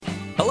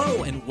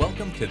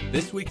welcome to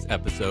this week's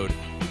episode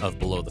of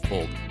Below the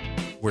Fold,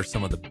 where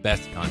some of the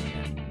best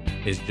content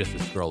is just a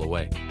scroll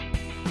away.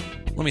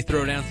 Let me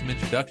throw down some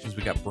introductions.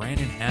 We got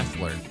Brandon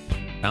Hassler,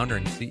 founder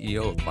and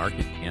CEO of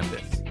Market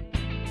Campus.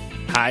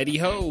 Heidi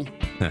ho.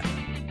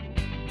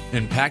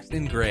 And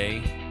Paxton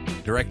Gray,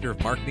 director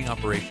of marketing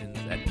operations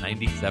at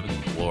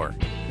 97th Floor.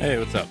 Hey,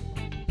 what's up?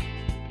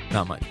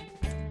 Not much.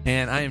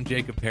 And I am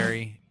Jacob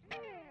Perry,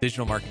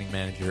 digital marketing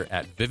manager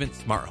at Vivint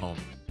Smart Home.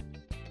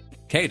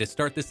 Okay, to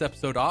start this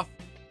episode off,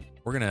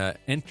 we're going to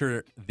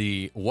enter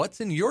the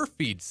What's in Your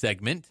Feed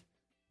segment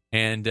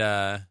and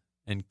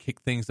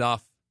kick things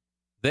off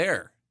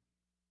there.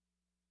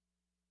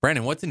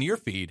 Brandon, what's in your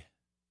feed?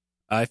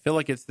 I feel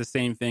like it's the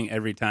same thing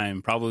every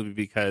time, probably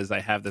because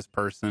I have this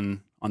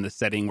person on the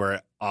setting where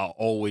it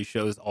always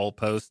shows all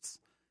posts,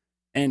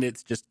 and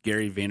it's just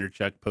Gary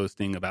Vaynerchuk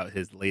posting about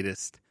his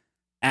latest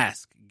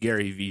Ask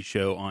Gary V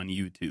show on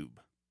YouTube.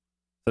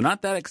 So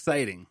not that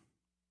exciting,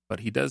 but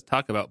he does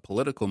talk about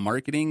political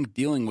marketing,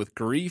 dealing with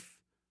grief,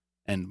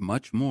 and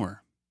much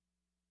more.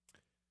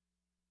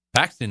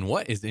 Paxton,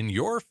 what is in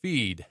your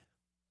feed?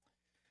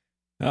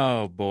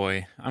 Oh,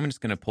 boy. I'm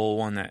just going to pull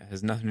one that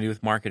has nothing to do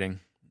with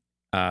marketing.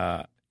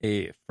 A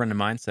friend of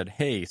mine said,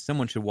 hey,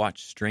 someone should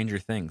watch Stranger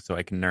Things so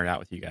I can nerd out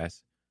with you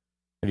guys.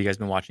 Have you guys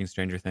been watching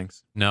Stranger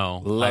Things?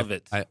 No. Love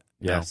it.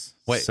 Yes.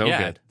 No. Wait, so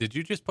good. Did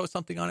you just post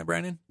something on it,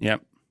 Brandon?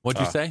 Yep.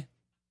 What'd you say?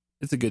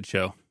 It's a good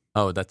show.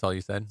 Oh, that's all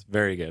you said? It's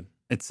very good.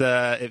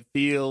 It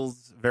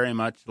feels very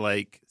much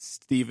like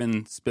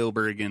Steven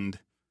Spielberg and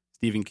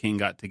Stephen King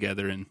got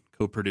together and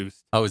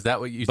co-produced. Oh, is that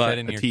what you said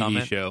in a your TV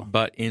comment? show.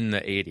 But in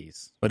the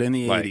 80s. But in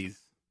the Like- 80s.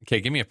 Okay,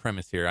 give me a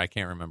premise here. I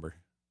can't remember.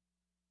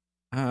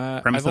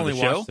 Premise I've only of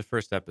the show? watched the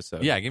first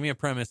episode. Yeah, give me a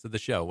premise of the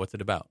show. What's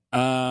it about?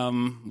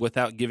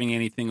 Without giving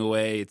anything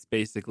away, it's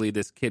basically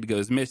this kid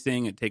goes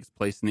missing. It takes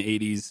place in the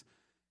 80s,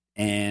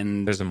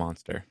 and There's a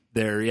monster.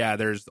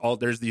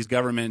 there's these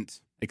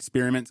government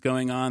experiments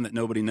going on that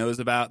nobody knows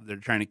about. They're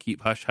trying to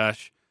keep hush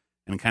hush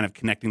and kind of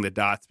connecting the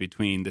dots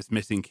between this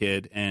missing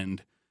kid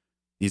and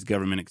these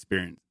government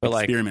But,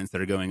 like, experiments that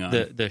are going on.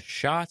 The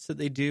shots that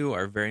they do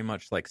are very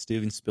much like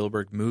Steven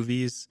Spielberg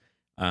movies.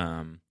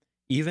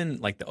 Even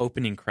like the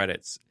opening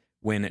credits,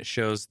 when it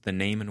shows the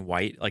name in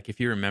white, like if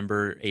you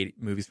remember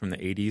movies from the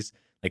 80s,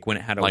 like when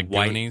it had a Like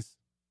white... Goonies?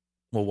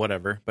 Well,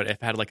 whatever. But if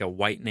it had like a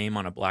white name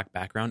on a black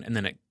background and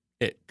then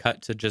it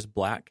cut to just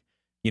black,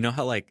 you know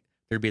how like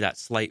there'd be that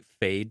slight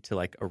fade to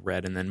like a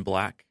red and then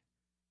black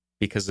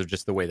because of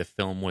just the way the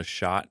film was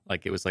shot?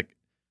 Like it was like,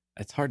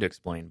 it's hard to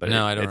explain, but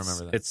No, I don't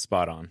remember that. It's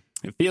spot on.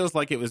 It feels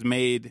like it was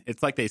made.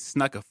 It's like they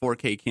snuck a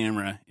 4K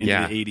camera into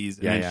Yeah. the 80s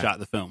and Yeah, then yeah. shot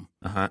the film.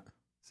 Uh-huh.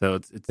 So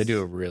it's They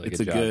do a really it's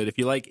good a job. good. If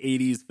you like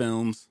 80s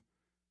films,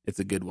 it's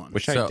a good one.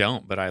 Which So- I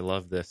don't, but I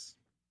love this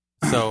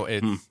So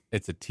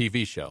it's a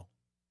TV show.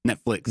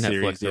 Netflix Netflix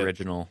series, yeah.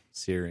 original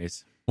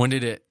series. When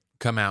did it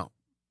come out?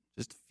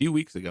 Just a few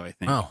weeks ago, I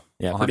think. Oh,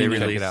 Yeah, I'll but have they to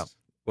check released, it out.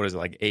 what is it,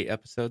 like 8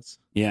 episodes?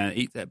 Yeah,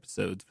 8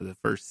 episodes for the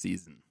first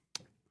season.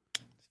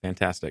 It's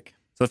fantastic.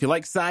 So if you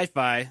like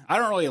sci-fi, I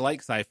don't really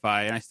like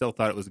sci-fi, and I still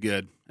thought it was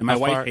good. And my How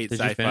wife far- hates did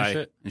you sci-fi, finish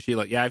it? and she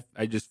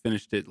I just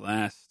finished it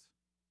last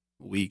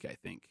week, I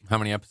think. How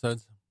many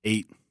episodes?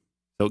 8,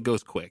 so it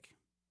goes quick.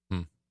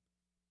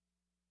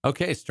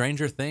 Okay,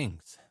 Stranger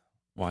Things.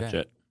 Watch Okay.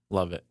 it.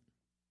 Love it.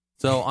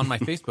 So on my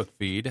Facebook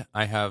feed,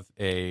 I have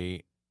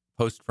a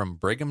post from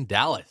Brigham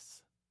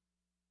Dallas.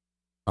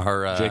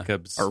 Our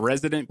Jacob's Our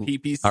resident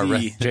PPC. our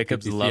resident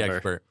Jacob's PPC lover.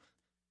 expert.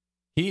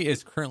 He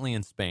is currently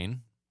in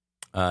Spain,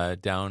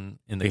 down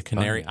in the It's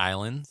Canary fun.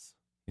 Islands.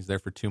 He's there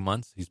for 2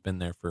 months. He's been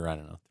there for,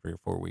 3 or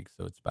 4 weeks,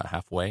 so it's about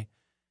halfway.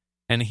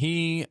 And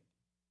he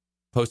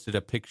posted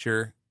a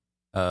picture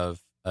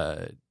of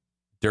a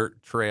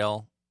dirt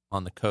trail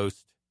on the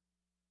coast,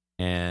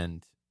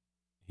 and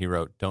he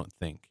wrote, "Don't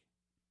think,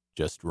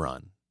 just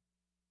run."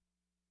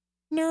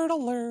 Nerd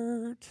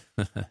alert.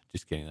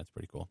 Just kidding. That's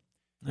pretty cool.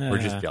 We're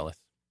just jealous.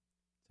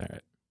 All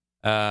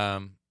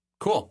right.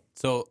 Cool.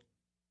 So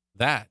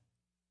that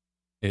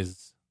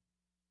is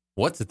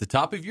what's at the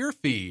top of your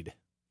feed.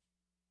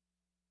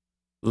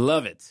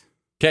 Love it.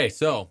 Okay,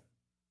 so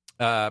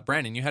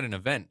Brandon, you had an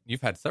event.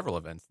 You've had several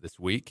events this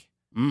week.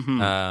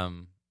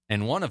 Mm-hmm.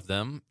 And one of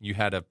them, you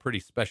had a pretty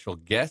special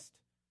guest,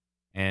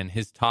 and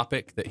his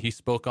topic that he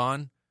spoke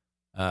on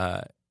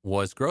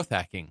was growth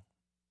hacking.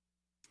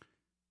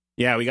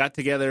 Yeah, we got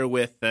together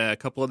with a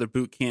couple other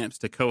boot camps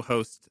to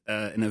co-host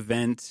an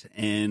event,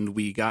 and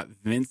we got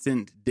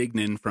Vincent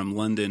Dignan from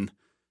London,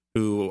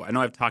 who I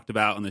know I've talked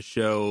about on the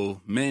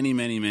show many,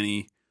 many,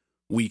 many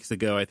weeks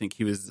ago. I think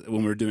he was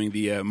when we were doing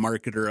the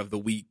Marketer of the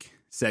Week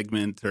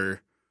segment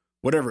or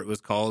whatever it was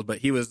called, but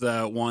he was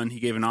one. He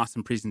gave an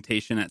awesome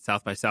presentation at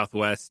South by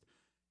Southwest,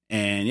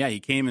 and yeah, he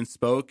came and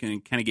spoke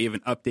and kind of gave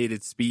an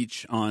updated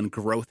speech on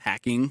growth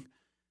hacking.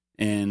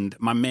 And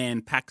my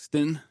man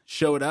Paxton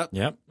showed up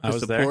Yep, I to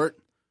was support.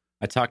 there.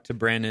 I talked to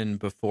Brandon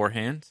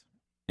beforehand,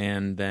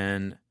 and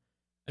then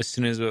as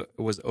soon as it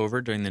was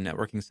over during the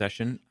networking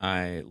session,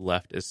 I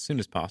left as soon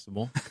as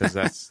possible because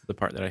that's the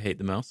part that I hate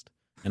the most.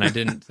 And I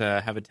didn't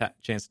have a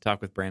chance to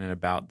talk with Brandon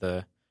about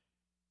the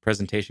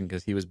presentation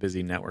because he was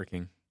busy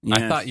networking.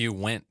 I thought you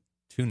went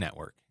to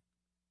network.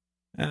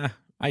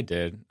 I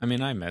did. I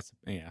mean, I met.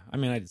 I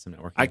did some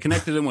networking. I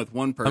connected him with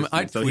one person.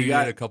 I so tweeted he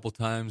got a couple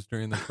times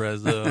during the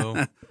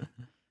prezzo.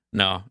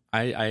 No,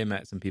 I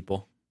met some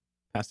people.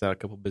 Passed out a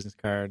couple business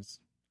cards.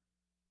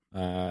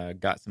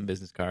 Got some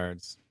business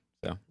cards.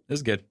 So it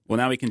was good. Well,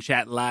 now we can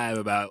chat live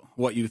about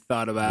what you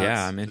thought about.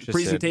 Yeah, I'm interested. The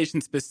presentation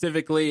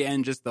specifically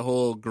and just the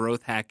whole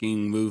growth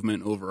hacking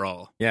movement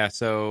overall. Yeah,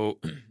 so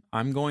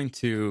I'm going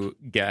to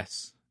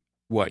guess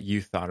what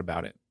you thought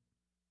about it.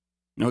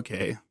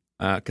 Okay.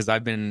 Because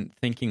I've been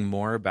thinking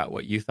more about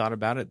what you thought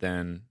about it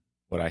than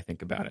what I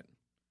think about it.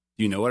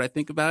 Do you know what I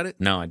think about it?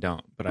 No, I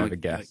don't, but I have a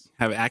guess.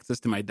 Have access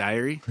to my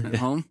diary at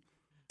home?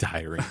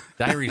 Diary.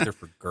 Diaries are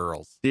for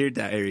girls. Dear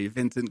diary,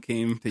 Vincent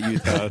came to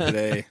Utah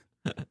today.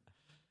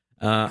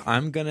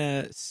 I'm going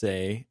to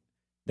say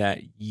that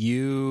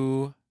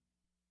you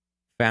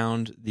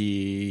found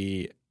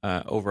the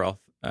overall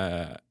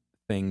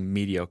thing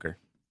mediocre.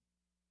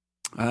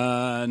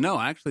 No,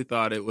 I actually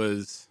thought it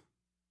was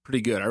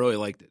pretty good. I really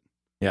liked it.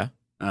 Yeah.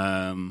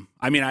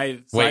 I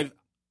mean, Wait.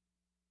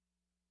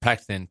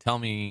 Paxton, tell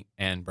me,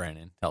 and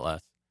Brandon, tell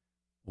us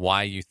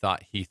why you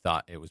thought he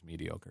thought it was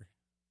mediocre.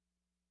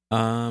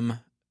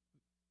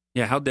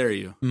 Yeah, how dare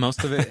you?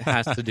 Most of it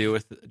has to do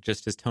with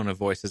just his tone of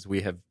voice, as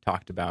we have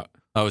talked about.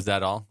 Oh, is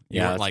that all? You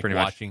Yeah, weren't that's like pretty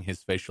much. watching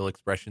his facial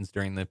expressions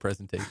during the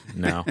presentation?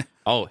 No.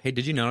 Oh, hey,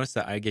 did you notice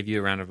that I gave you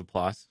a round of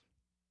applause?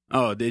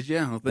 Oh, did you?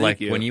 Well, thank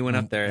like you. when you went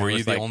up there, Were it you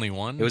was the like, only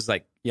one? It was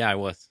like, yeah, I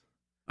was.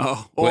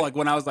 Oh, When- like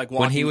when I was like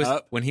walking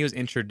When he was up.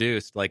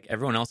 introduced, like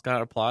everyone else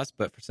got applause,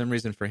 but for some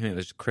reason for him it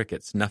was just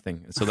crickets,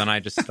 nothing. So then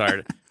I just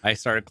started. I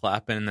started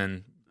clapping, and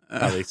then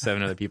probably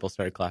 7 other people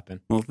started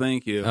clapping. Well,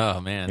 thank you. Oh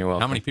man, You're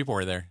welcome. how many people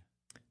were there?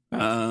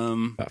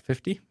 About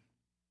 50.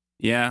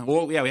 Yeah.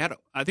 Well, yeah, we had.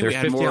 I think There we were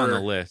had 50 more. on the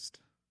list.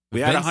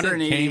 We had Vincent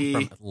 180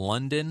 came from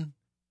London.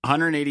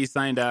 180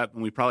 signed up,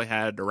 and we probably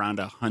had around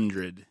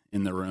 100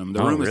 in the room.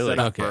 The Oh, room was really? set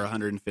up Okay. for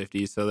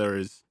 150, so there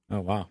was Oh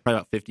wow. probably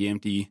about 50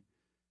 empty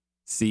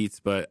seats.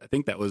 But I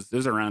think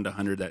there's around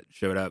 100 that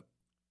showed up.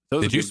 So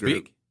it was Did a you good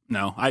group. speak?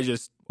 No, I Well, was he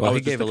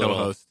just gave the a little.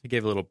 co-host. He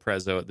gave a little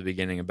prezzo at the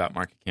beginning about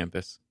Market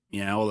Campus.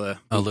 Yeah, all the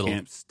A boot little.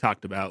 camps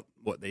talked about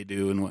what they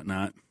do and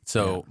whatnot.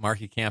 So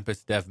Markey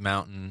Campus, Dev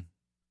Mountain.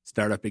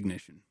 Startup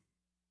Ignition.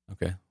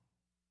 Okay,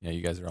 yeah,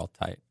 you guys are all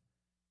tight.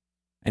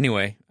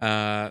 Anyway,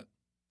 so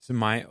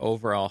my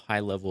overall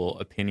high level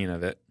opinion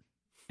of it,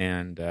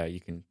 and you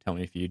can tell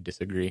me if you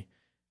disagree.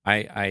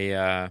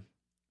 I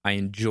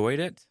enjoyed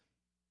it.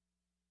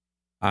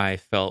 I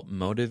felt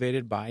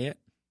motivated by it.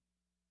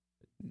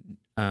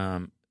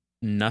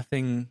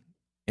 Nothing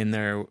in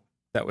there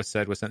that was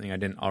said was something I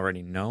didn't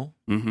already know.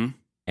 Mm-hmm.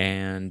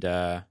 And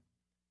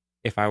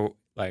if I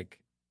like,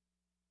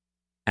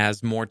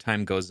 as more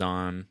time goes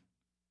on,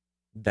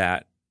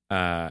 that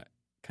kind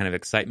of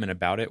excitement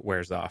about it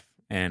wears off,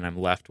 and I'm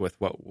left with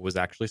what was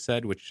actually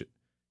said, which,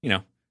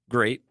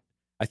 great.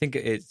 I think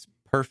it's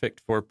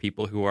perfect for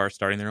people who are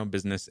starting their own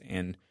business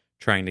and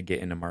trying to get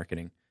into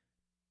marketing.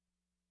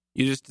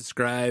 You just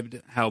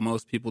described how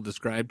most people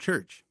describe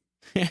church.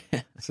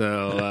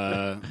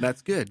 So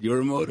that's good. You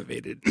were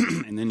motivated,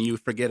 and then you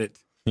forget it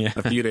Yeah.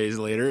 a few days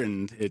later,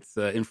 and it's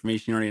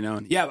information you already know.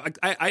 And yeah,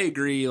 I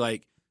agree.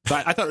 Like, so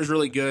I thought it was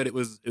really good. It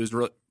was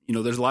real.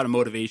 There's a lot of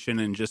motivation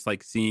and just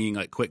like seeing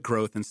like quick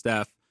growth and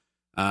stuff.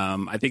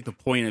 I think the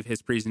point of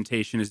his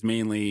presentation is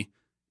mainly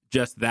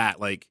just that,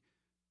 like,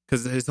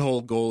 because his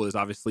whole goal is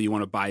obviously you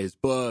want to buy his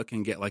book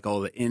and get like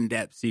all the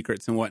in-depth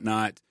secrets and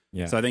whatnot.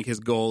 Yeah. So I think his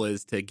goal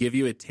is to give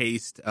you a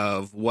taste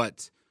of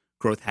what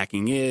growth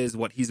hacking is,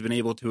 what he's been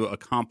able to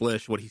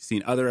accomplish, what he's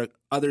seen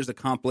others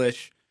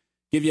accomplish,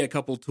 give you a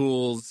couple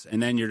tools,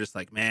 and then you're just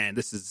like, man,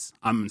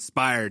 I'm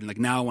inspired. And like,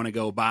 now I want to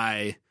go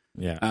buy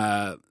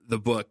the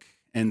book.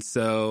 And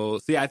so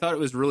yeah, I thought it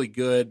was really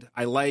good.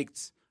 I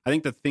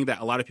think the thing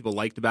that a lot of people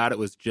liked about it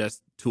was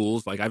just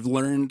tools. Like, I've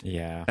learned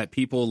that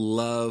people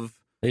love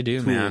They do,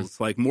 tools, man.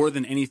 like more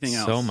than anything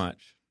else. So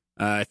much.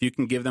 If you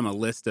can give them a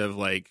list of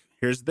like,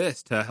 here's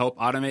this to help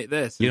automate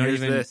this. You and don't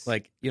here's even this.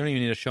 you don't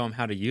even need to show them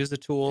how to use the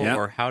tool Yeah.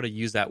 or how to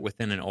use that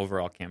within an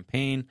overall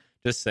campaign.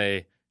 Just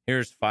say,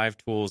 here's 5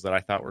 tools that I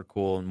thought were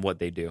cool and what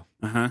they do.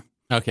 Uh-huh.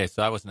 Okay,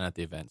 so I wasn't at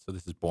the event, so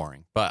this is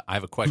boring. But I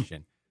have a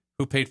question.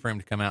 Who paid for him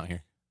to come out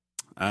here?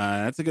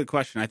 That's a good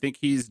question. I think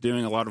he's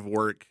doing a lot of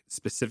work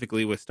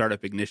specifically with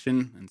Startup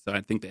Ignition, and so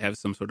I think they have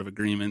some sort of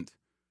agreement.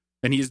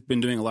 And he's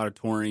been doing a lot of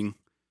touring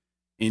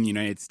in the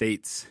United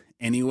States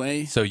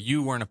anyway. So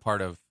you weren't a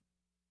part of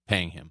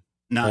paying him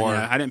No, or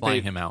yeah, I didn't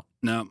flying pay him out?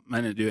 No,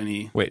 I didn't do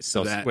any. Wait,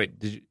 so that.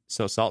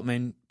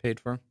 Saltman paid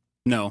for him?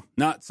 No,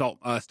 not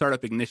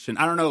Startup Ignition.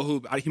 I don't know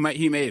who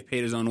he may have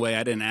paid his own way.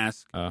 I didn't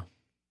ask, Oh,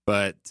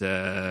 but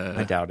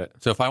I doubt it.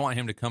 So if I want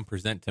him to come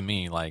present to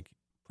me, like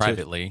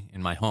privately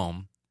in my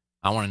home,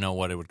 I want to know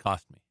what it would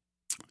cost me.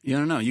 you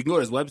don't know. You can go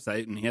to his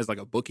website and he has like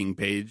a booking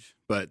page,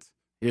 but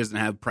he doesn't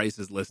have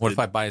prices listed. What if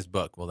I buy his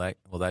book? Will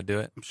that do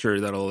it? I'm sure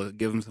that'll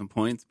give him some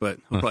points, but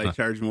he'll probably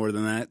charge more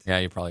than that. Yeah,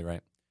 you're probably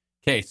right.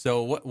 Okay,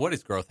 so what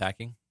is growth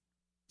hacking?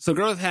 So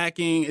growth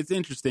hacking, it's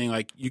interesting.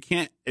 Like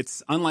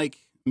it's unlike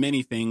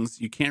many things.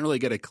 You can't really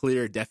get a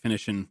clear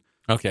definition.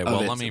 Okay,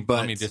 well, it,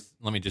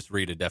 let me just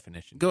read a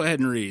definition. Go ahead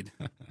and read.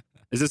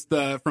 Is this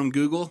from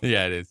Google?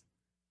 Yeah, it is.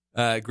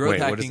 Growth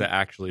hacking. What is that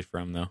actually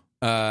from, though?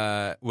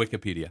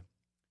 Wikipedia.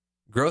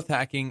 Growth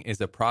hacking is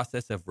a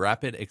process of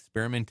rapid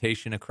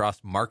experimentation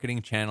across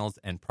marketing channels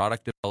and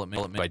product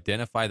development to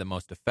identify the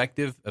most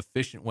effective,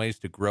 efficient ways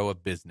to grow a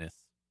business.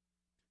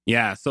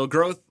 Yeah, so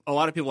growth, a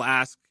lot of people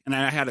ask, and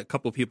I had a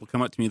couple of people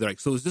come up to me, they're like,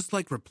 so is this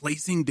like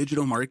replacing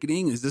digital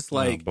marketing? Is this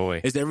like,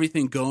 is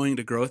everything going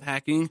to growth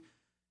hacking?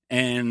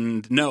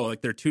 And no,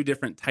 like they're two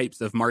different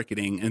types of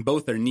marketing, and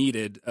both are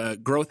needed.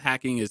 Growth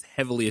hacking is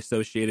heavily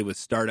associated with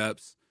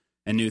startups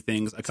and new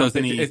things. A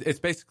company, so it's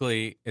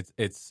basically,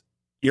 it's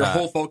your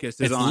whole focus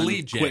is on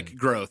lead gen. Quick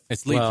growth.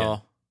 It's lead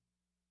gen.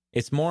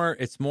 It's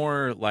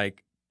more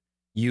like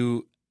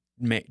you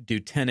do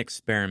 10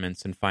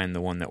 experiments and find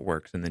the one that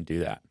works and then do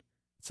that.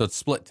 So it's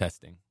split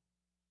testing.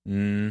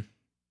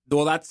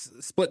 Well, that's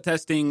split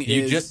testing.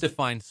 You just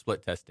defined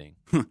split testing.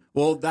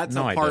 Well, that's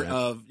a part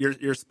of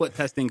your split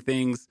testing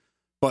things,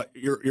 but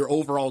your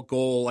overall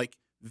goal, like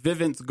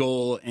Vivint's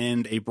goal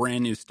and a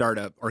brand new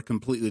startup are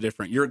completely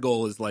different. Your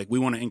goal is like, we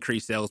want to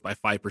increase sales by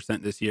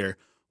 5% this year,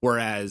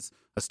 whereas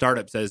a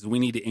startup says we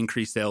need to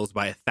increase sales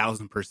by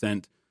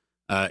 1,000%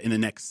 in the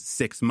next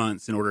 6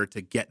 months in order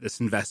to get this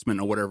investment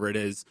or whatever it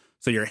is.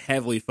 So you're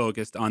heavily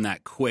focused on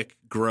that quick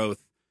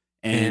growth.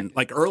 And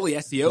like early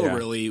SEO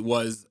really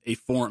was a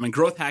form. And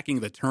growth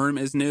hacking, the term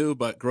is new,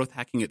 but growth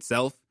hacking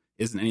itself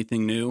isn't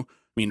anything new.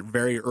 I mean,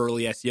 very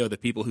early SEO, the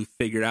people who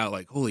figured out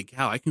like, holy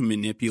cow, I can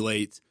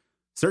manipulate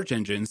search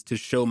engines to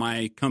show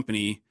my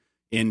company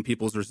in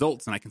people's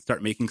results, and I can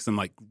start making some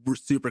like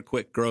super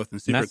quick growth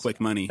and super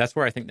quick money. That's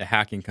where I think the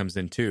hacking comes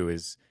in too,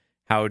 is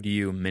how do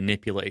you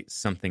manipulate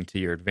something to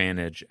your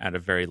advantage at a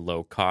very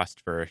low cost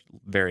for a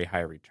very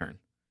high return?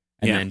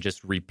 And then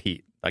just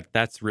repeat. Like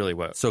that's really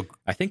what. So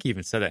I think he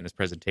even said that in his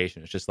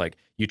presentation. It's just like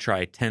you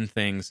try 10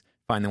 things,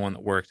 find the one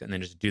that works, and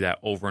then just do that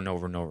over and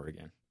over and over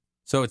again.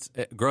 So it's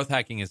growth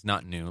hacking is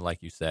not new,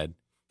 like you said.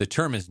 The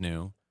term is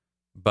new,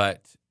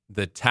 but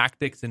the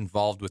tactics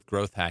involved with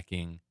growth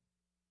hacking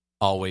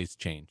always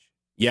change.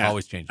 Yeah,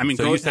 always change. I mean,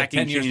 so growth you said hacking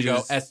 10 years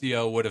ago, changes.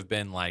 SEO would have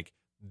been like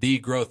the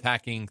growth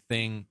hacking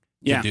thing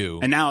to do.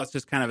 And now it's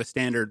just kind of a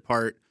standard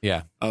part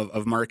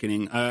of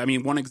marketing. I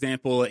mean, one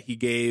example that he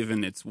gave,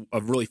 and it's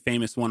a really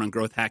famous one on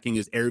growth hacking,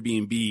 is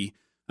Airbnb.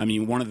 I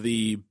mean, one of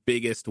the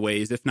biggest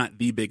ways, if not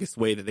the biggest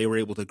way that they were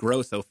able to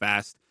grow so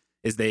fast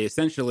is they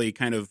essentially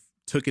kind of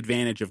took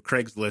advantage of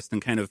Craigslist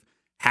and kind of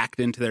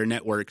hacked into their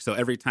network. So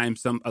every time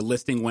a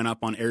listing went up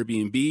on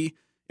Airbnb,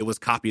 it was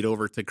copied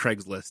over to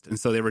Craigslist. And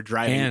so they were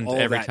driving all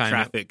that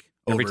traffic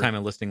over. Every time a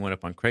listing went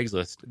up on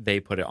Craigslist, they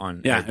put it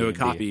on Airbnb. It would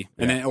copy. Yeah.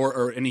 And then,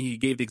 and he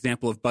gave the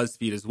example of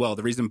BuzzFeed as well.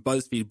 The reason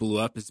BuzzFeed blew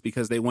up is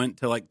because they went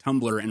to like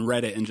Tumblr and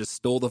Reddit and just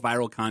stole the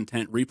viral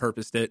content,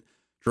 repurposed it,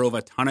 drove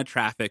a ton of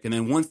traffic. And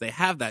then once they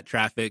have that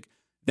traffic,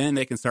 then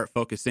they can start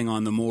focusing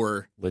on the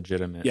more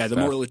legitimate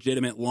more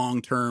legitimate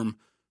long-term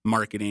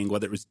marketing,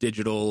 whether it was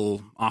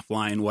digital,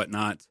 offline,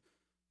 whatnot.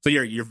 So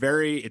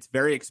it's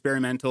very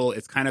experimental.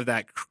 It's kind of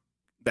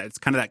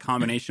that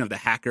combination of the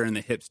hacker and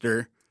the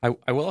hipster.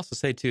 I will also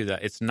say too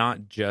that it's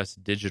not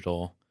just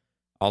digital.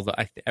 Although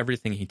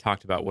everything he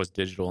talked about was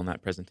digital in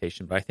that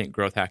presentation, but I think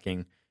growth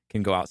hacking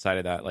can go outside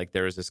of that. Like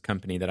there was this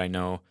company that I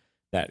know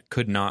that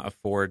could not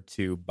afford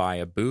to buy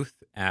a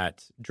booth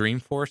at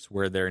Dreamforce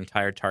where their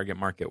entire target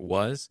market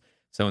was.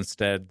 So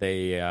instead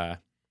they,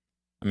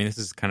 this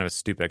is kind of a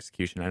stupid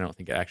execution. I don't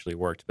think it actually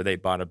worked, but they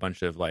bought a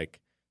bunch of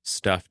like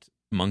stuffed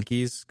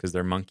monkeys because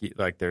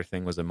their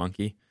thing was a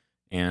monkey.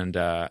 And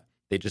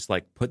they just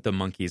like put the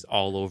monkeys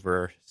all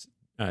over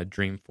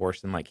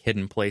Dreamforce in like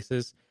hidden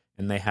places.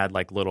 And they had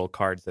like little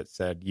cards that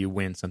said, you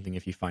win something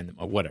if you find them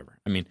or whatever.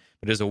 I mean,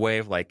 but as a way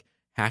of like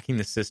hacking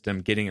the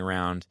system, getting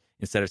around,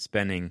 instead of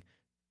spending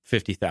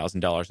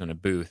 $50,000 on a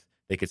booth,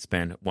 they could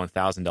spend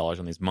 $1,000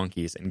 on these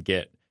monkeys and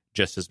get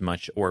just as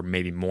much or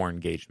maybe more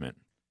engagement.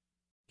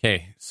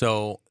 Okay,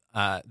 so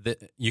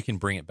you can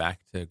bring it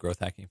back to growth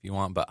hacking if you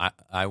want, but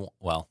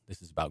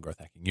this is about growth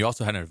hacking. You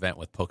also had an event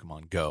with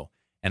Pokemon Go,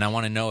 and I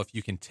want to know if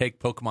you can take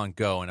Pokemon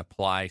Go and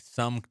apply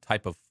some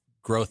type of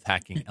growth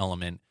hacking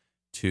element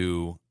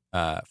to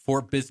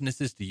for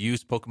businesses to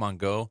use Pokemon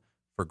Go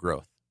for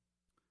growth.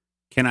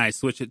 Can I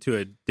switch it to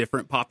a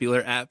different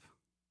popular app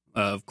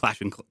of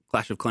Clash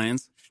of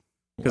Clans?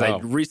 Because I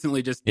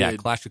recently just did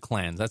Clash of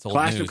Clans. That's old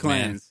Clash news, of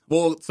Clans. Man.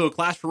 Well, so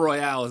Clash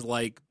Royale is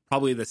like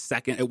probably the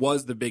second. It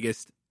was the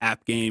biggest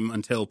app game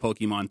until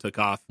Pokemon took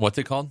off. What's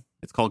it called?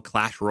 It's called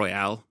Clash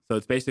Royale. So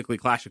it's basically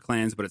Clash of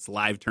Clans, but it's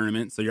live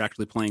tournament. So you're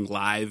actually playing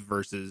live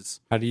versus.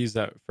 How do you use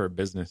that for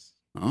business?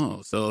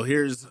 Oh, so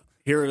here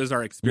is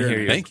our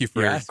experiment. Thank you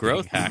for asking.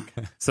 Growth hack.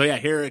 So yeah,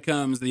 here it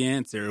comes the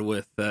answer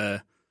with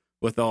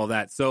all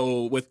that.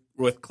 So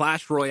with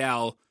Clash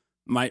Royale,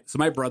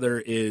 my brother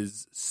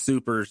is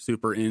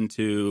super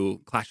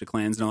into Clash of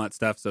Clans and all that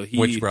stuff. So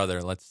Which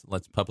brother? Let's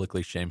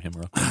publicly shame him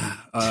real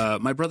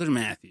quick. my brother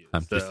Matthew.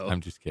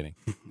 I'm just kidding.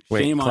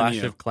 Wait, shame on Clash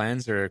you. of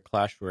Clans or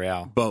Clash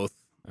Royale? Both.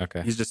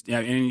 Okay. He's just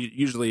and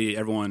usually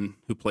everyone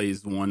who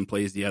plays one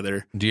plays the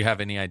other. Do you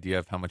have any idea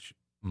of how much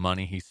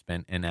money he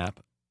spent in app?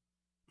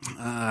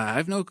 I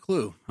have no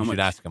clue how You much should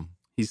ask him.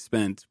 he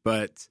spent,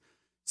 but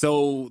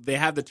so they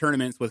have the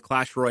tournaments with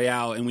Clash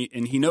Royale, and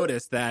he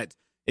noticed that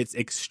it's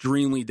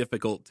extremely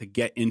difficult to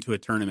get into a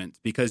tournament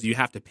because you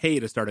have to pay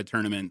to start a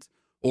tournament,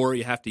 or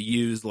you have to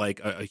use like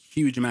a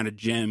huge amount of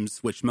gems,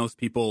 which most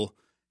people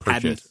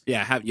Purchase.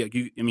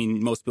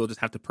 Most people just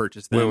have to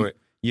purchase them. Wait.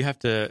 You have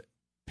to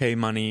pay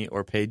money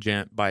or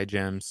buy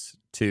gems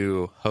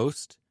to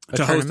host a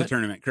tournament? Host a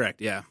tournament,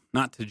 correct? Yeah,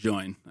 not to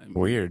join. I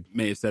Weird.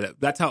 may have said it.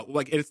 That's how.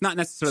 Like, it's not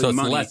necessarily So it's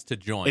money. less to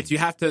join. It's you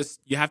have to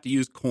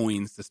use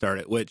coins to start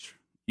it, which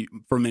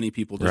for many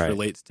people just Right.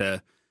 relates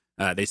to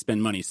they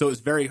spend money. So it's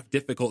very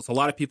difficult. So a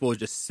lot of people would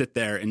just sit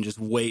there and just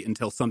wait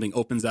until something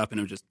opens up, and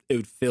it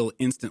would fill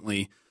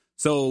instantly.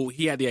 So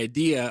he had the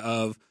idea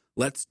of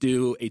let's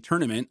do a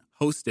tournament,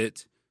 host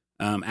it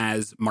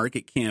as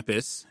Market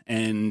Campus,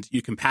 and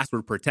you can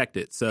password protect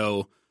it.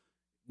 So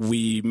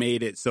we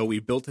made it so we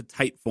built a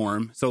type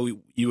form. So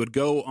you would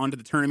go onto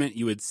the tournament,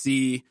 you would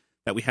see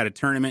that we had a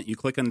tournament, you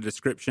click on the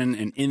description,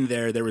 and in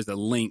there was a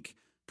link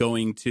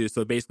going to,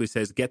 so it basically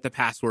says get the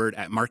password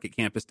at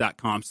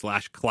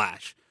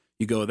marketcampus.com/clash.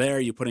 You go there,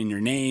 you put in your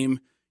name,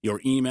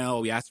 your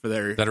email, we ask for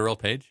their, Is that a real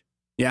page?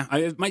 yeah,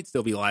 it might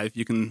still be live.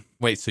 You can,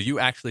 Wait, so you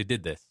actually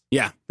did this?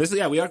 yeah,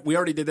 we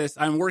already did this.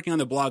 I'm working on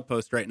the blog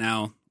post right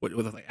now with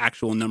like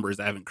actual numbers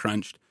I haven't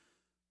crunched.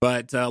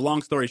 But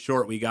long story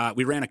short, we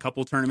ran a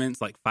couple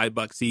tournaments, like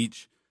 $5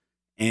 each,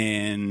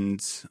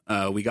 and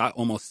we got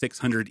almost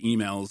 600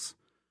 emails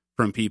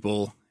from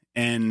people.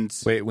 And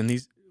Wait, when you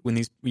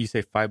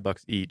say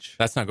 $5 each,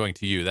 That's not going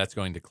to you. That's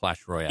going to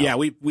Clash Royale. yeah,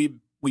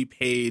 we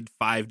paid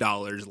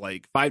 $5,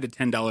 like $5 to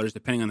 $10,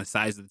 depending on the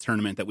size of the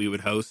tournament that we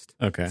would host.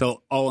 okay.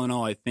 So all in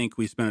all, I think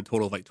we spent a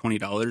total of like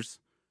 $20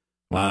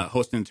 Wow.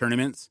 hosting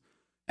tournaments.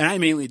 And I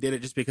mainly did it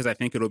just because I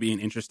think it'll be an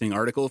interesting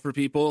article for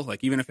people.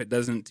 Like, even if it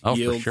doesn't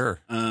yield, for sure.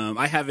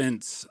 I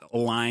haven't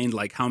aligned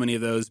like how many of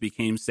those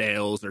became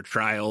sales or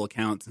trial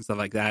accounts and stuff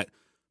like that.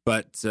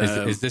 But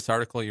Is this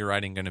article you're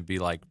writing going to be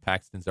like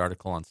Paxton's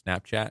article on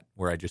Snapchat,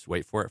 where I just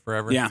wait for it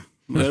forever? yeah,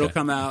 it'll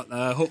come out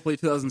hopefully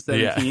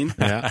 2017.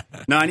 yeah.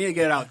 No, I need to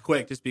get it out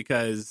quick just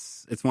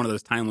because it's one of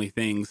those timely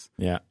things.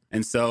 Yeah.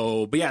 And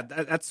so, but yeah,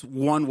 that's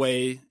one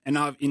way. And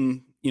now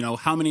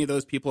how many of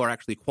those people are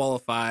actually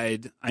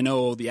qualified? I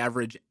know the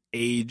average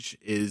age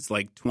is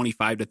like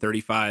 25 to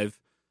 35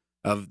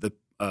 of the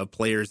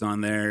players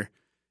on there.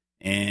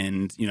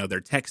 And,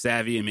 they're tech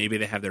savvy and maybe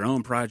they have their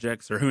own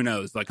projects or who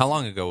knows. Like, How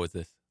long ago was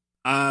this?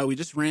 we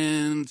just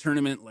ran a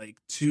tournament like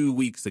 2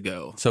 weeks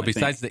ago. So I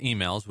besides think. the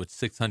emails, which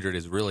 600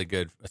 is really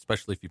good,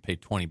 especially if you pay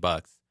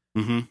 $20.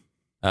 Mhm.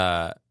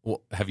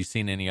 Have you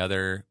seen any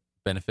other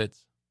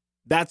benefits?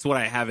 That's what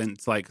I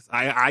haven't, like,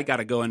 I got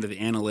to go into the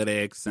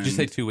analytics. And Did you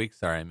say 2 weeks?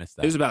 Sorry, I missed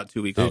that. it was about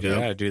 2 weeks You ago.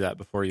 got to do that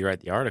before you write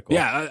the article.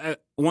 Yeah,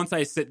 once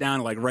I sit down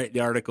and like write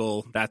the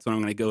article, that's when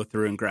I'm going to go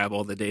through and grab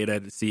all the data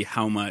to see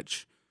how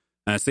much.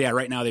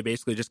 Right now they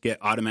basically just get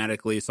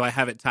automatically. So I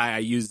have it I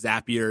use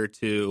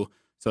Zapier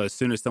so as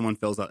soon as someone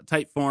fills out the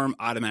type form,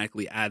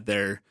 automatically add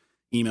their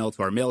email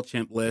to our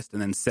MailChimp list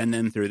and then send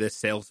them through this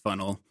sales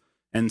funnel.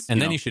 And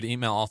then you should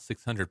email all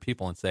 600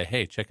 people and say,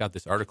 hey, check out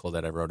this article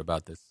that I wrote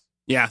about this.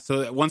 yeah,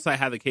 so once I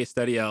have the case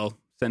study, I'll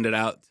send it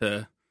out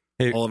to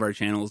Hey, all of our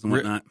channels and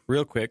whatnot.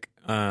 Real quick,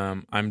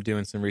 I'm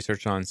doing some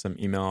research on some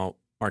email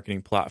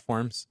marketing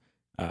platforms,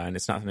 and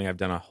it's not something I've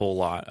done a whole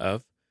lot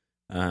of.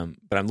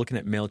 But I'm looking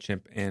at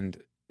MailChimp,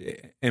 and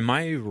am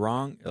I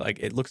wrong? Like,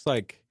 it looks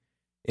like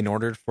in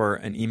order for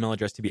an email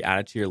address to be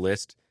added to your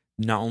list,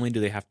 not only do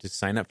they have to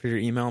sign up for your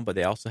email, but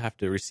they also have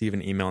to receive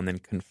an email and then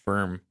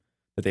confirm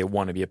that they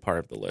want to be a part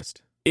of the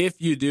list.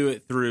 If you do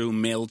it through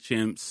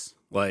MailChimp's,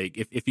 like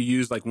if you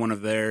use like one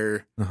of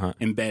their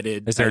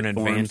embedded Is there an type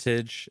forms,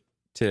 advantage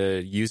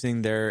to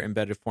using their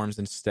embedded forms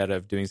instead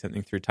of doing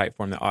something through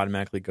Typeform that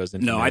automatically goes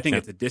into No, I think MailChimp?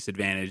 it's a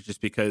disadvantage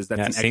just because that's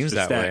Yeah, an it seems extra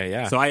that step. way,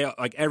 yeah. So I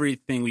like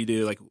everything we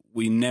do, like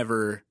we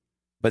never.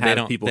 But they have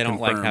don't. people They don't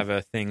like confirm. have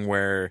a thing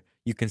where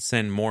you can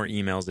send more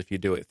emails if you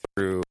do it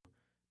through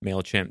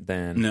MailChimp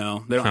than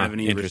No, they don't have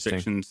any interesting.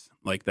 restrictions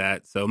like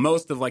that. So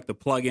most of like the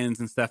plugins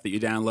and stuff that you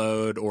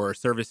download or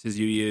services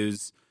you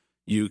use,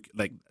 you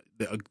like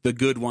the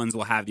good ones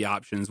will have the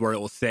options where it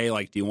will say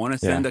like, do you want to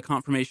send a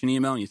confirmation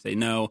email? And you say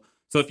no.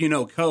 So if you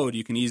know code,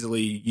 you can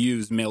easily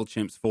use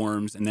MailChimp's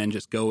forms and then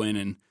just go in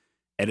and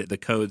edit the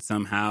code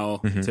somehow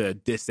to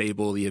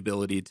disable the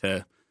ability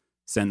to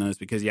send those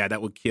because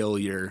that would kill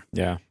your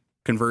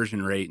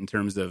conversion rate in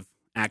terms of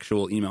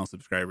actual email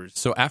subscribers.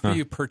 So after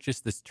you purchase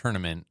this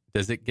tournament,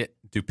 is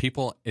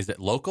it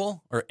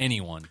local or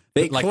anyone?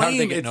 They like, claim how do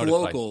they get it's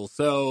notified? local,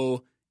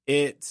 so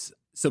it's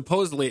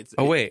supposedly it's.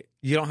 Oh wait,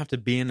 you don't have to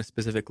be in a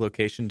specific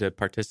location to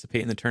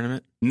participate in the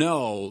tournament?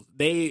 No,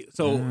 there's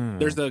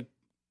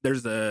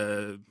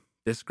a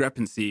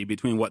discrepancy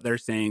between what they're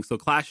saying. So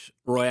Clash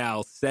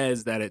Royale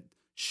says that it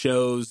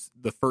shows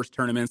the first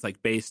tournaments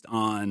like based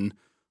on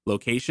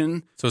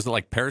location. So is it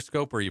like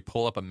Periscope where you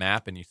pull up a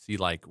map and you see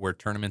like where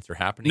tournaments are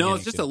happening? No, and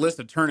it's you just can- a list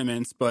of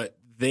tournaments, but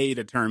they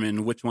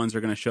determine which ones are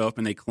going to show up,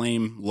 and they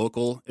claim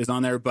local is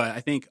on there. But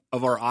I think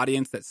of our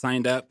audience that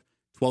signed up,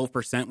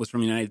 12% was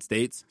from the United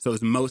States. So it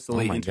was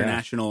mostly Oh my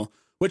international,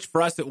 which for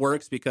us it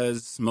works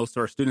because most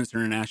of our students are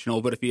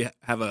international. But if you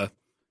have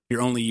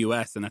you're only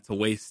US, then that's a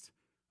waste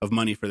of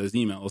money for those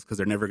emails because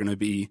they're never going to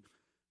be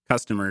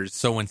customers.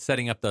 So when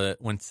setting up the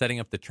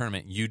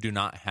tournament, you do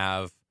not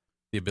have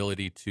the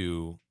ability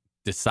to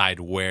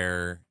decide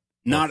where.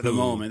 Not at the who.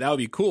 moment. That would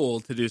be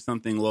cool to do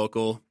something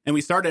local. And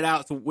we started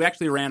out, so we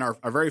actually ran our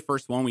very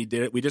first one. We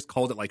did it. We just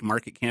called it like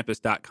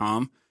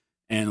marketcampus.com,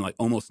 and like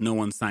almost no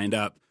one signed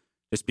up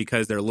just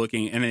because they're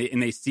looking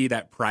and they see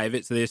that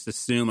private. So they just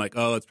assume like,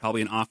 oh, it's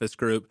probably an office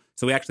group.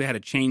 So we actually had to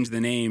change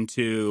the name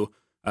to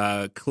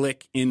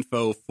click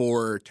info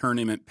for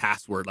tournament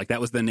password. Like that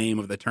was the name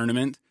of the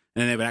tournament.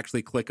 And then they would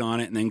actually click on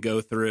it and then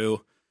go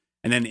through.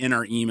 And then in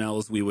our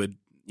emails, we would,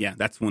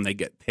 that's when they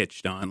get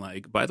pitched on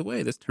like, by the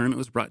way, this tournament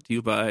was brought to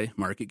you by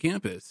Market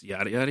Campus,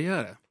 yada, yada,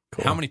 yada.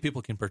 Cool. How many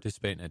people can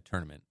participate in a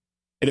tournament?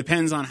 It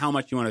depends on how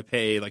much you want to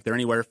pay. Like they're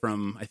anywhere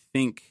from, I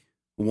think,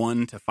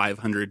 1 to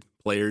 500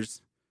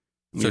 players.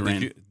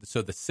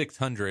 So the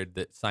 600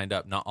 that signed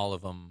up, not all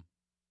of them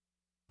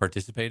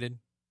participated?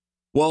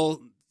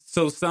 Well,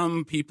 so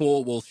some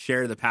people will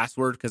share the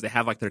password because they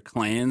have like their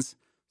clans.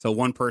 So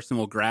one person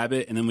will grab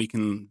it, and then we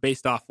can,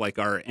 based off like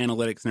our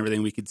analytics and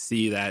everything, we could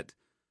see that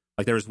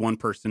like there was one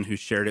person who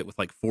shared it with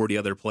like 40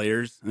 other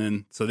players.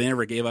 And so they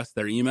never gave us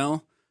their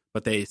email,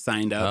 but they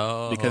signed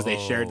up because they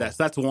shared that.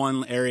 So that's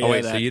one area. Oh,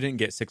 wait, so you didn't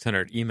get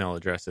 600 email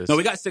addresses? No,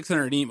 we got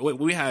 600 email.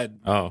 We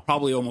had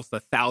probably almost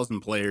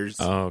 1,000 players.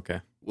 Oh,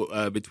 okay.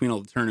 Between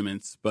all the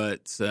tournaments,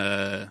 but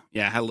I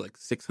had like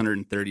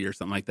 630 or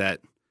something like that.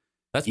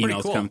 That's pretty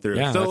emails cool. come through.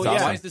 Yeah, So that's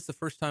awesome. Why is this the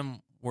first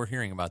time we're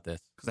hearing about this?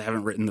 because I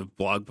haven't written the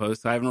blog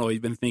post, I haven't really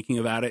been thinking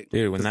about it.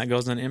 Dude, when that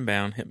goes on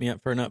inbound, hit me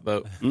up for an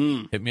upvote.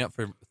 Hit me up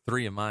for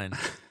 3 of mine.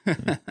 But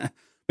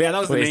yeah, that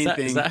was the Wait, main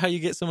thing. is that how you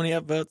get so many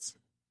upvotes?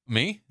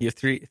 Me? You have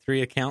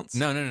three accounts?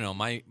 No.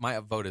 My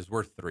upvote is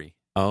worth 3.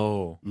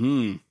 Oh.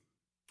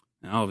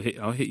 I'll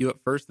hit you up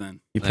first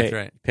then. You That's pay,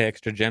 right. pay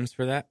extra gems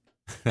for that?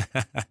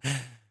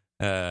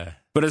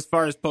 But as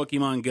far as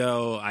Pokemon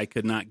Go, I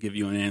could not give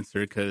you an answer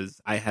because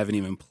I haven't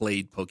even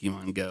played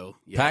Pokemon Go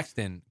yet.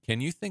 Paxton,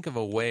 can you think of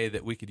a way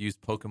that we could use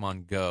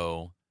Pokemon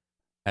Go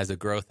as a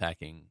growth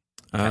hacking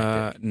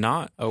tactic?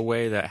 Not a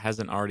way that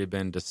hasn't already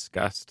been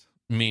discussed.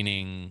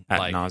 Meaning, Ad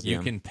like, nauseam. you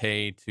can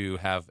pay to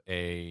have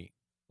a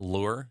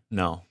lure?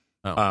 No.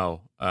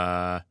 Oh.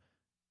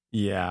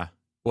 Yeah.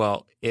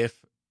 Well, if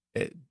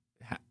it...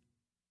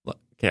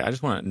 Okay, I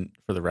just want to,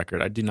 for the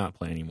record, I do not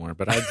play anymore,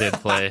 but I did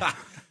play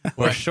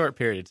for a short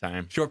period of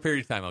time. Short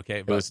period of time, okay.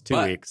 It was 2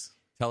 weeks.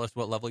 Tell us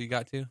what level you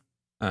got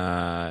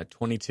to.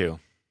 22.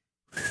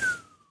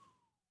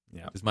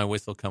 Yeah. Does my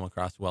whistle come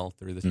across well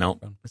through this Nope.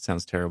 microphone? It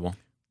sounds terrible.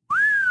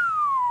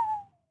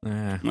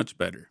 Much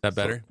better. Is that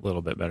better? A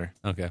little bit better.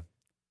 Okay.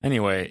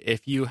 Anyway,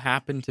 if your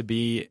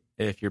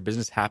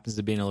business happens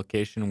to be in a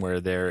location where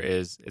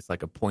it's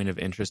like a point of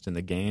interest in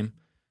the game,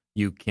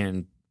 you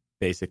can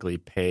basically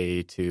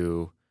pay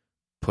to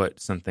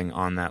put something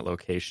on that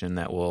location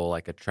that will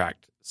like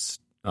attract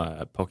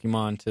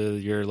Pokemon to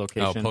your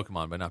location. Oh,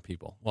 Pokemon, but not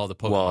people. Well, the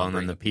Pokemon. Well, and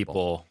bring then the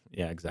people.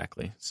 Yeah,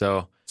 exactly.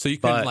 So you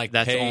but couldn't like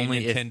that's pay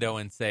only if- Nintendo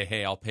and say,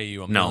 "Hey, I'll pay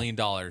you $1 No. million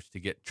to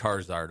get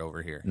Charizard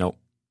over here." nope,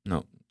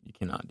 you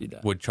cannot do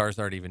that. Would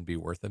Charizard even be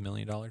worth $1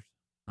 million?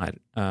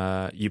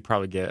 You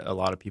probably get a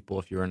lot of people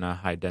if you're in a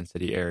high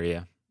density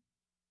area,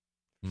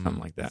 something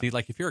like that. See,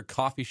 like if you're a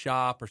coffee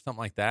shop or something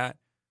like that,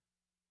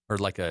 or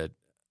like a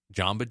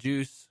Jamba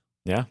Juice,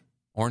 Yeah,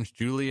 Orange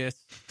Julius.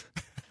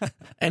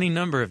 any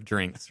number of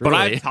drinks. But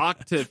Really. I've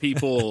talked to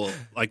people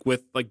like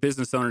with like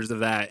business owners of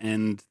that,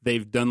 and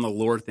they've done the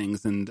lure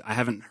things, and I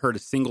haven't heard a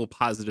single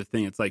positive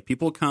thing. It's like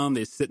people come,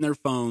 they sit in their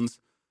phones,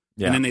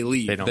 Yeah. and then they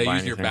leave. They don't They buy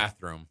use your anything.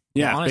 bathroom.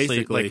 Yeah, Well, honestly,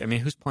 basically. like, I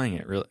mean, who's playing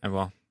it? Really?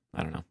 Well,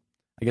 I don't know.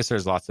 I guess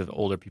there's lots of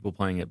older people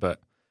playing it, but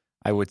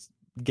I would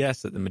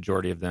guess that the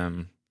majority of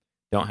them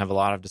don't have a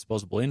lot of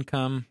disposable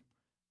income.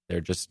 They're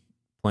just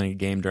playing a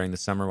game during the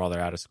summer while they're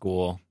out of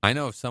school. I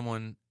know of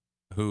someone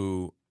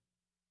who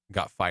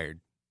got fired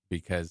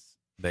because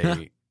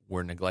they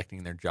were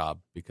neglecting their job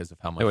because of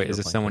how much. Oh, wait, they is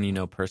were this playing someone Pokemon. you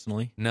know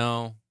personally?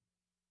 No,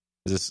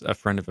 Is this a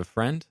friend of a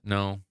friend?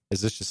 no,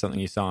 Is this just something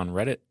you saw on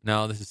Reddit?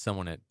 no. This is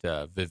someone at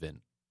Vivint.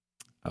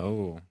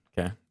 Oh,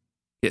 okay.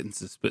 Getting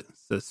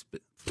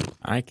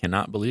I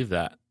cannot believe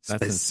that.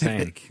 That's insane.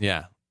 specific.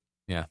 Yeah.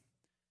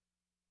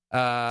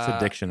 It's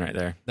addiction right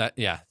there. That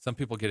some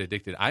people get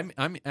addicted.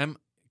 I'm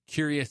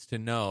curious to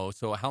know.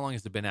 So how long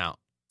has it been out?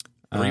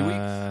 3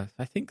 weeks.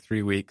 I think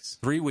 3 weeks.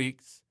 3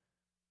 weeks.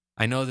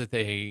 I know that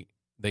they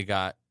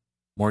got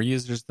More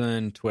users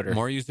than Twitter.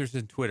 more users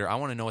than Twitter. I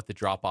want to know what the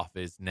drop off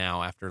is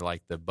now after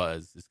like the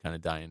buzz is kind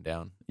of dying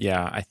down.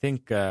 Yeah, I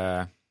think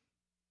the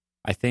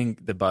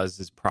buzz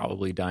is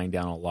probably dying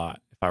down a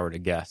lot. If if I were to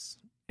guess.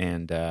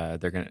 And I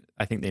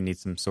think they need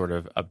some sort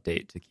of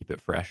update to keep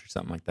it fresh or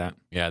something like that.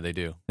 Yeah, they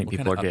do. I think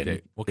people are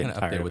getting What kind of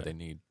tired update of would it. they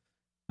need?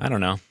 I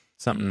don't know.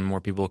 Something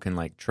more people can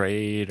like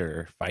trade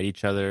or fight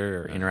each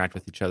other or interact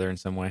with each other in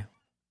some way.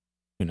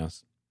 Who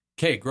knows?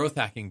 Okay, growth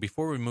hacking.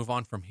 Before we move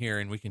on from here,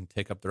 and we can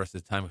take up the rest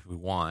of the time if we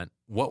want,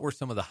 what were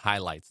some of the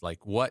highlights?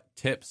 Like what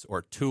tips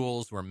or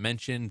tools were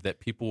mentioned that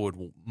people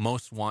would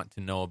most want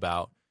to know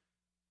about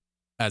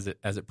as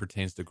it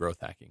pertains to growth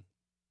hacking?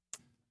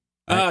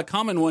 A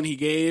common one he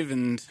gave,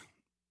 and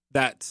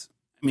that,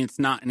 I mean, it's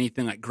not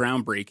anything like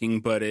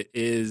groundbreaking, but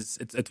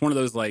it's one of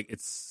those, like,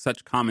 it's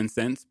such common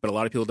sense, but a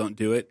lot of people don't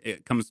do it.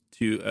 It comes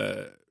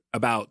to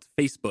about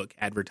Facebook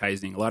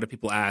advertising. A lot of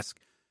people ask,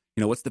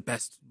 what's the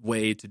best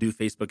way to do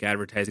Facebook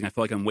advertising? I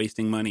feel like I'm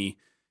wasting money.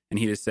 And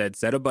he just said,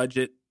 set a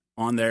budget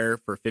on there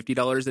for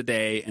 $50 a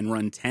day and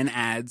run 10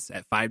 ads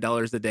at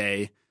 $5 a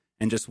day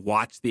and just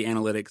watch the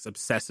analytics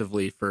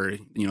obsessively for,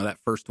 that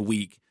first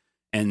week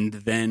and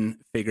then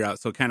figure out.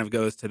 So it kind of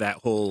goes to that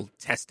whole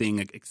testing,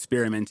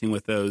 experimenting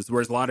with those.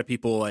 Whereas a lot of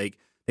people, like,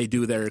 they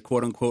do their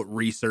quote unquote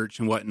research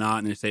and whatnot.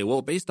 And they say,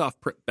 well, based off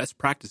best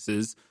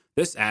practices,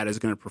 this ad is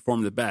going to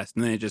perform the best.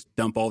 And then they just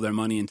dump all their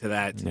money into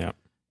that. Yeah.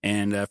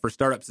 And for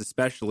startups,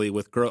 especially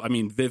with growth, I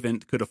mean,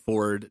 Vivint could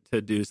afford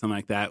to do something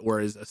like that.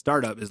 Whereas a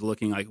startup is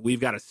looking like, we've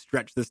got to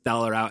stretch this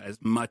dollar out as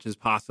much as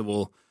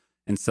possible.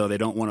 And so they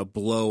don't want to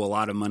blow a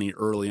lot of money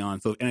early on.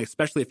 So, and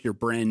especially if you're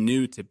brand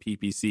new to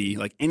PPC,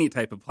 like any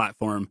type of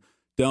platform,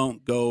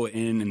 don't go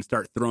in and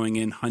start throwing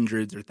in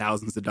hundreds or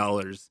thousands of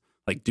dollars.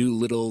 Like, do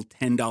little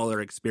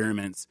 $10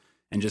 experiments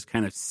and just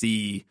kind of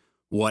see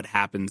what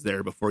happens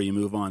there before you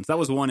move on. So that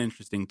was one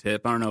interesting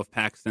tip. I don't know if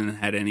Paxton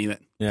had any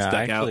that stuck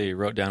I out. actually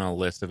wrote down a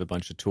list of a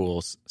bunch of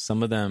tools.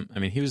 Some of them, I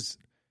mean,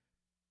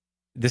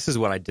 this is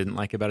what I didn't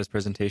like about his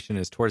presentation,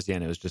 is towards the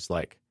end, it was just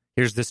like,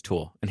 here's this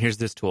tool, and here's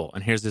this tool,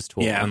 and here's this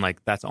tool. Yeah. And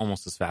like, that's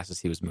almost as fast as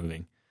he was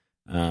moving.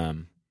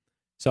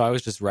 So I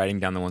was just writing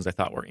down the ones I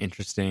thought were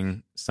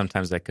interesting.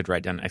 Sometimes I could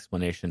write down an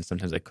explanation.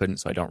 Sometimes I couldn't,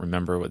 so I don't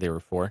remember what they were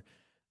for.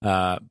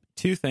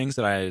 Two things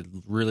that I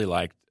really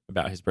liked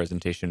about his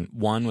presentation.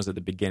 One was at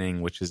the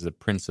beginning, which is the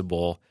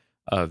principle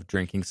of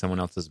drinking someone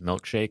else's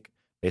milkshake.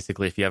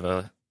 Basically, if you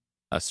have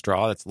a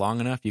straw that's long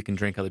enough, you can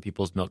drink other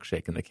people's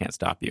milkshake and they can't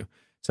stop you.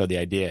 So the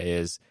idea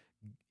is,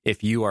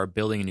 if you are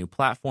building a new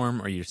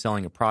platform or you're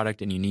selling a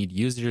product and you need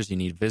users, you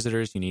need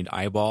visitors, you need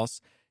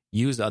eyeballs,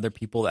 use other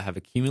people that have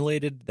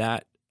accumulated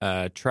that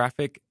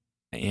traffic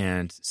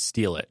and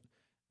steal it.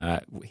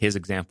 His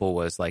example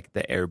was like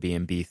the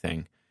Airbnb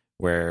thing,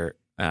 where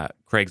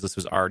Craigslist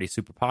was already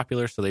super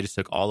popular, so they just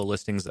took all the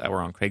listings that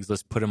were on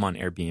Craigslist, put them on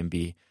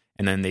Airbnb,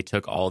 and then they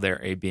took all their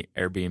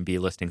Airbnb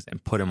listings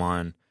and put them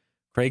on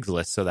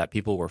Craigslist, so that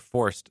people were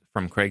forced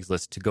from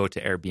Craigslist to go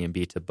to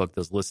Airbnb to book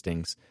those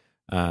listings.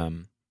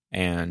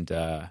 And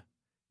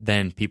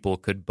then people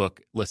could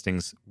book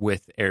listings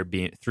with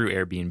through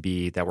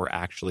Airbnb that were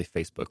actually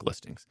Facebook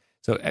listings.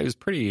 So it was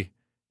pretty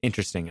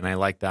interesting, and I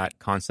like that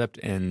concept.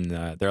 And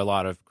there are a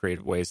lot of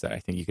creative ways that I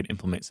think you could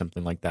implement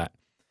something like that.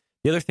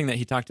 The other thing that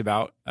he talked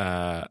about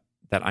that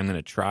I'm going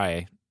to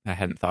try, I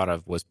hadn't thought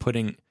of, was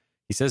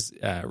he says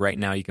right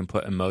now you can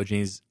put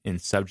emojis in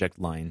subject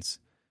lines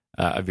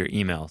of your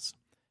emails,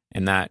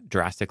 and that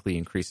drastically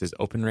increases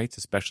open rates,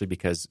 especially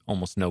because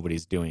almost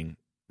nobody's doing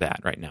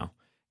that right now.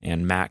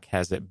 And Mac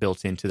has it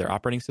built into their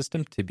operating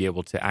system to be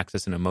able to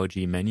access an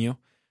emoji menu,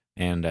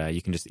 and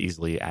you can just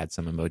easily add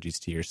some emojis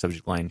to your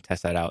subject line,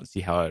 test that out,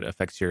 see how it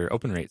affects your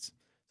open rates.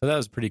 So that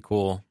was pretty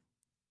cool.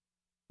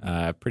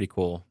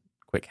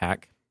 Quick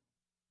hack.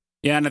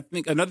 Yeah, and I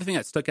think another thing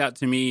that stuck out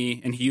to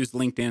me, and he used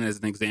LinkedIn as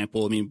an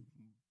example. I mean,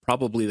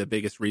 probably the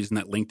biggest reason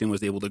that LinkedIn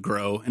was able to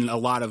grow, and a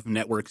lot of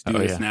networks do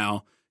this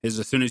now, is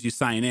as soon as you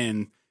sign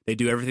in, they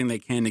do everything they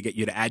can to get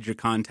you to add your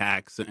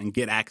contacts and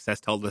get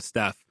access to all this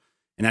stuff.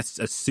 And that's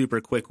a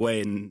super quick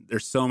way. And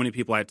there's so many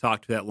people I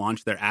talked to that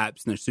launch their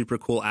apps, and they're super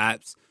cool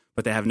apps,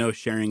 but they have no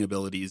sharing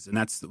abilities. And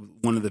that's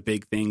one of the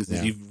big things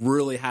is you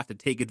really have to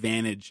take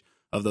advantage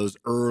of those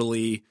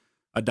early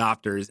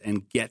adopters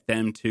and get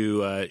them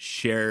to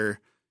share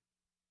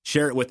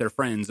it with their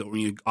friends, or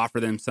you offer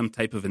them some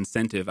type of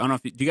incentive. I don't know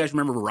if do you guys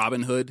remember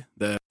Robinhood,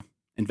 the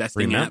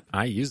investing app?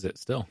 I use it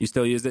still. You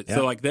still use it? Yeah.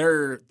 So like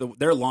their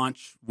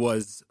launch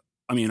was,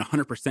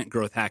 100%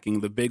 growth hacking.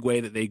 The big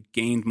way that they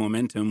gained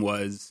momentum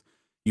was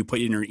you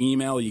put in your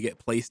email, you get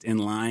placed in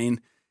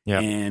line,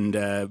 and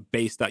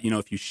based on,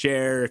 if you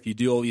share, if you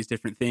do all these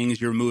different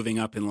things, you're moving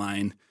up in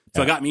line.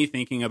 So it got me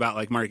thinking about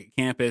like Market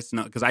Campus,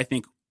 because I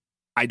think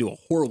I do a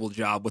horrible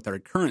job with our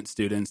current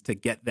students to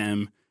get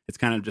them. It's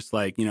kind of just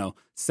like,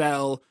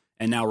 sell,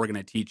 and now we're going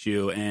to teach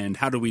you, and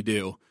how do we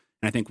do?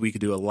 And I think we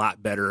could do a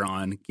lot better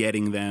on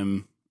getting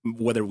them,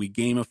 whether we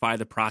gamify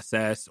the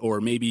process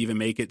or maybe even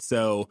make it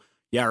so,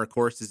 our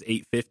course is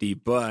 $850,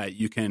 but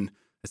you can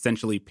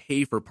essentially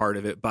pay for part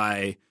of it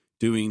by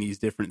doing these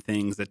different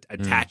things, that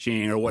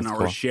attaching or whatnot,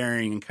 or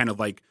sharing, and kind of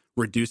like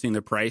reducing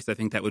the price. I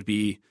think that would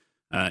be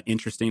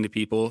interesting to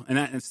people. And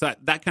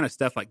that kind of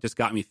stuff like just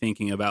got me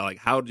thinking about like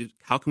how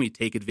can we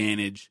take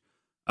advantage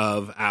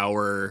of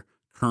our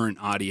current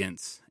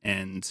audience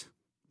and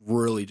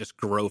really just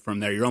grow from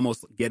there. You're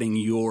almost getting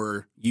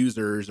your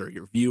users or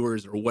your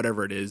viewers or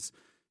whatever it is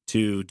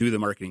to do the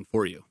marketing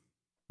for you.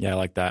 Yeah, I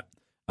like that.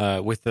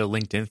 With the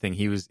LinkedIn thing,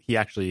 he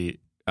actually,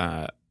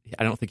 I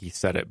don't think he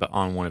said it, but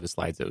on one of his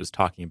slides, it was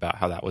talking about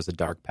how that was a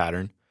dark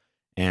pattern.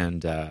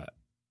 And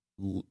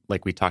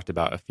like we talked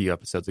about a few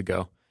episodes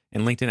ago,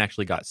 and LinkedIn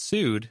actually got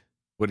sued.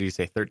 What did he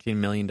say? $13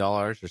 million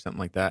or something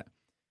like that.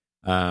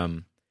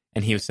 And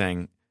he was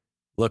saying,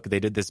 look,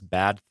 they did this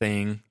bad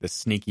thing, this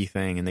sneaky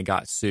thing, and they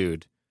got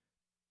sued.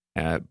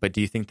 But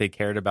do you think they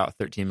cared about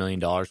 $13 million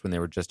when they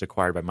were just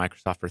acquired by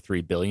Microsoft for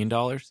 $3 billion?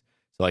 So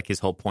like his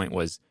whole point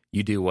was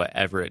you do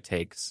whatever it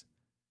takes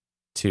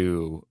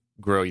to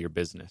grow your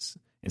business.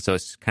 And so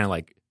it's kind of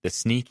like the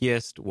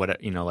sneakiest,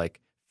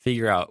 like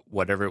figure out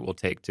whatever it will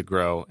take to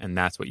grow. And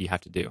that's what you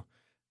have to do.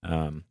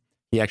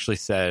 He actually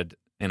said,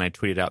 and I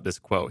tweeted out this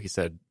quote, he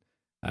said,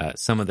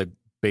 some of the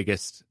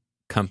biggest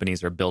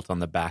companies are built on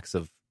the backs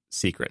of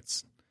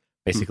secrets,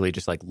 basically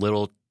just like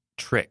little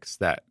tricks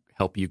that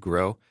help you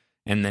grow.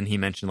 And then he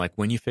mentioned, like,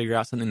 when you figure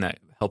out something that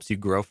helps you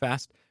grow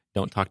fast,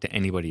 don't talk to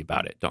anybody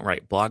about it. Don't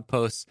write blog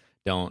posts.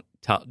 Don't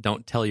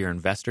tell your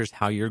investors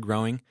how you're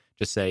growing.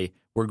 Just say,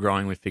 we're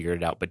growing, we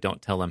figured it out, but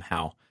don't tell them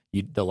how.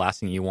 The last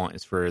thing you want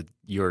is for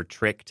your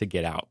trick to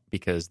get out,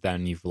 because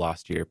then you've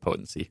lost your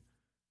potency.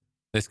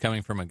 This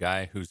coming from a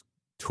guy who's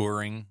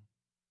touring,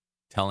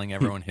 telling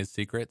everyone his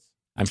secrets.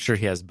 I'm sure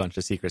he has a bunch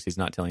of secrets he's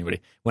not telling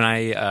anybody. When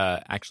I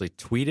actually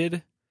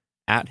tweeted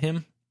at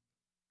him,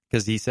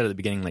 because he said at the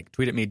beginning, like,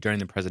 tweet at me during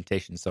the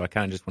presentation. So I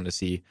kind of just wanted to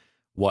see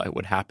what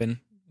would happen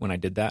when I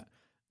did that.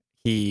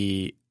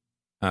 He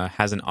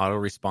has an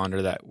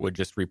autoresponder that would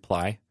just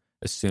reply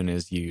as soon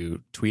as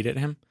you tweet at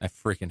him. I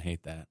freaking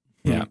hate that.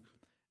 Yeah.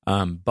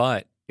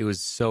 But it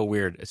was so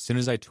weird. As soon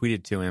as I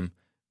tweeted to him,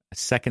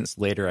 seconds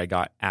later, I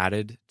got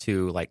added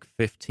to like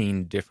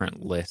 15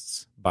 different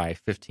lists by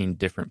 15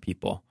 different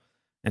people.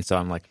 And so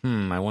I'm like,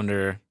 I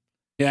wonder.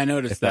 Yeah, I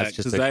noticed that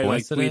because I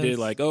like tweeted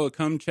like, "Oh,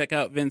 come check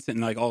out Vincent,"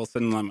 and like all of a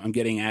sudden I'm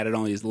getting added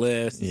on these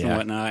lists and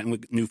whatnot, and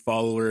with new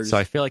followers. So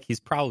I feel like he's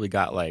probably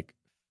got like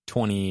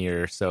 20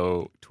 or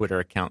so Twitter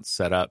accounts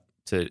set up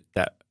to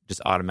that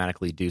just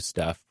automatically do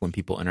stuff when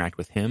people interact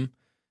with him.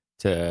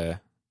 I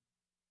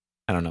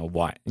don't know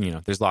why.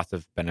 There's lots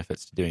of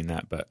benefits to doing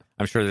that, but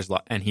I'm sure there's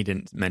and he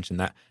didn't mention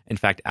that. In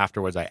fact,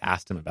 afterwards, I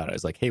asked him about it. I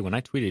was like, "Hey, when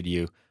I tweeted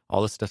you,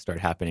 all this stuff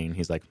started happening." And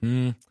he's like,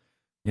 I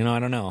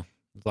don't know.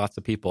 There's lots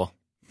of people.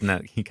 And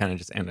that he kind of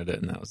just ended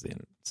it, and that was the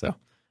end. So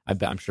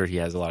I'm sure he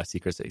has a lot of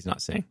secrets that he's not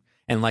saying.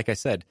 And like I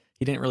said,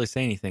 he didn't really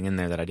say anything in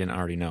there that I didn't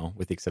already know,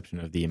 with the exception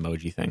of the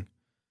emoji thing.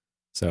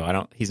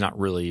 So he's not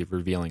really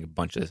revealing a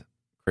bunch of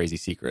crazy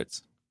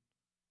secrets.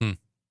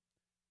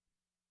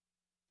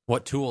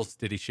 What tools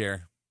did he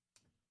share?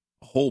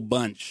 A whole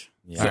bunch.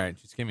 Yeah. All right,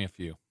 just give me a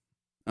few.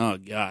 Oh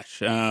gosh.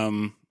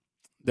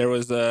 There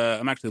was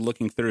I'm actually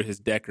looking through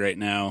his deck right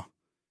now.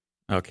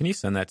 Oh, can you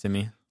send that to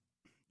me?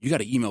 You got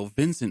to email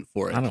Vincent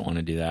for it. I don't want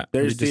to do that.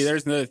 There's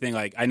another thing.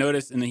 Like, I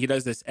noticed, and he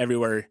does this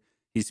everywhere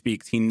he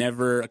speaks. He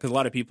never, because a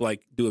lot of people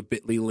like do a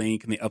Bitly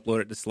link and they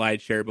upload it to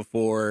SlideShare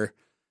before.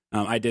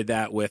 I did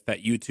that with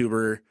that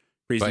YouTuber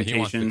presentation. But he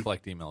wants to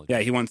collect email addresses.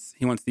 Yeah, he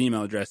wants the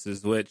email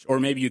addresses, or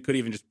maybe you could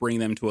even just bring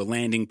them to a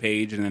landing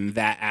page, and then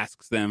that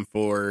asks them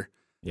for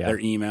their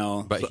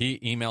email. But he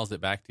emails it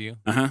back to you.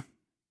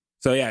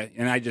 So yeah,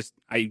 and I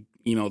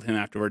emailed him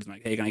afterwards. I'm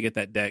like, "Hey, can I get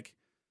that deck?"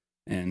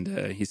 And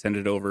he sent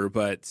it over.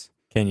 But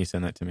can you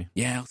send that to me?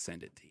 Yeah, I'll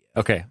send it to you.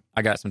 Okay,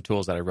 I got some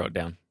tools that I wrote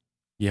down.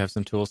 You have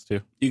some tools too?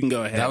 You can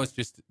go ahead. That was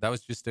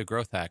just a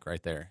growth hack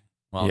right there.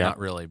 Well, not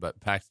really, but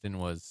Paxton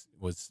was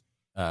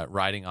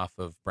riding off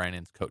of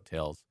Brandon's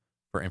coattails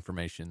for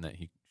information that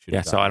he should.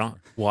 Yeah, so I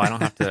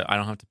don't have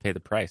to pay the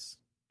price.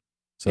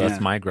 So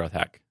that's my growth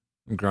hack.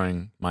 I'm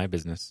growing my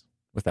business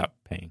without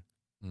paying.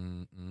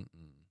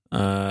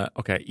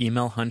 Okay,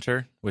 Email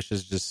Hunter, which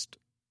is just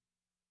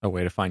a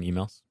way to find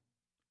emails.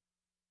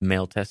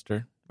 Mail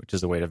Tester, which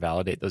is a way to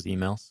validate those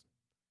emails.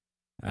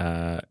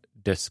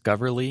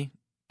 Discoverly,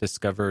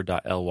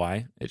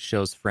 discover.ly. It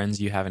shows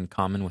friends you have in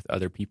common with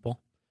other people.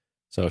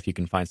 So if you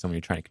can find someone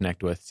you're trying to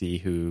connect with, see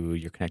who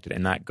you're connected.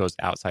 And that goes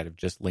outside of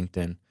just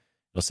LinkedIn.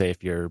 It'll say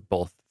if you're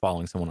both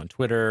following someone on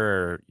Twitter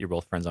or you're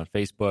both friends on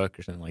Facebook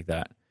or something like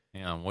that.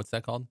 Yeah, what's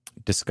that called?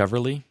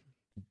 Discoverly,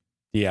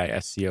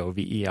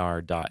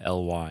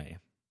 discover.ly.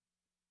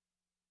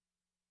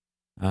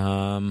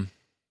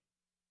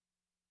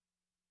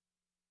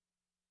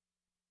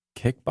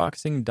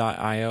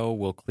 Kickboxing.io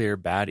will clear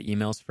bad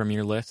emails from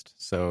your list.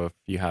 So if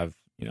you have,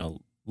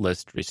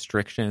 list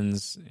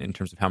restrictions in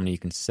terms of how many you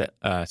can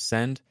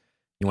send,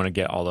 you want to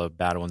get all the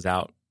bad ones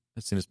out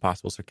as soon as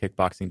possible. So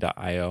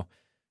kickboxing.io.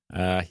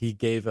 He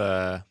gave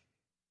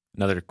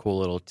another cool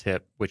little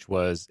tip, which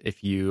was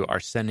if you are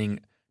sending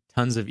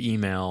tons of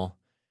email,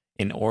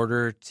 in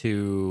order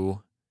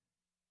to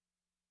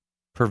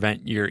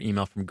prevent your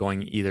email from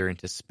going either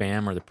into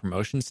spam or the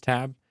promotions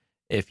tab,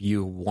 if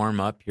you warm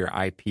up your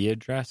IP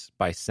address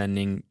by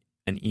sending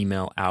an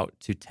email out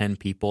to 10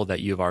 people that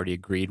you've already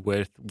agreed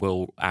with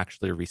will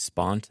actually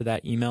respond to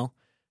that email,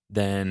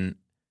 then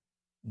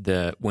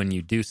when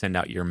you do send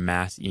out your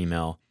mass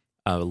email,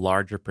 a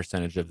larger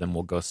percentage of them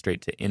will go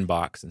straight to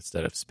inbox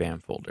instead of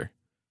spam folder.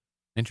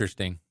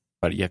 Interesting.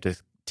 But you have to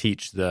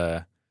teach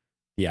the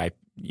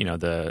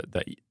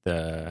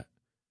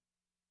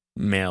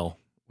mail.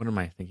 What am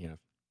I thinking of?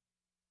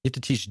 You have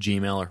to teach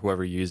Gmail or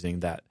whoever you're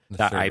using that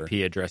server. IP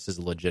address is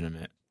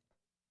legitimate.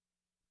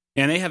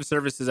 And they have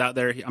services out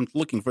there. I'm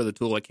looking for the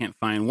tool. I can't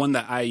find one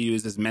that I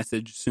use is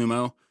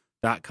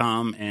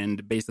messagesumo.com,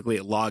 and basically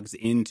it logs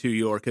into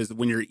your, because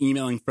when you're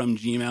emailing from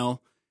Gmail,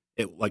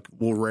 it like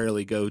will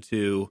rarely go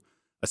to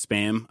a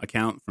spam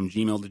account from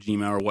Gmail to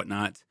Gmail or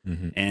whatnot.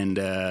 Mm-hmm. And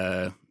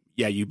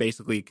you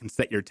basically can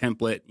set your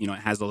template. You know, it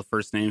has all the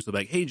first names. So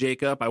like, hey,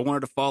 Jacob, I wanted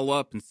to follow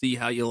up and see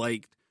how you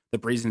liked the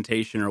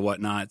presentation or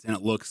whatnot. And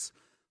it looks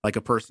like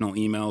a personal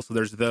email. So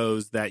there's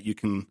those that you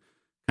can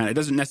kind of, it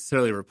doesn't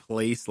necessarily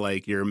replace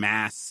like your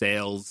mass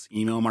sales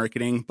email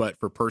marketing, but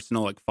for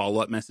personal like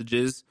follow-up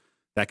messages,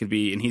 that could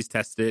be, and he's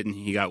tested it and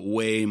he got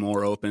way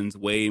more opens,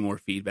 way more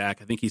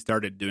feedback. I think he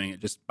started doing it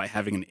just by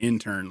having an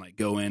intern like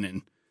go in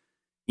and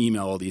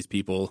email all these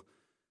people.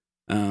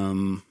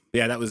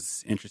 That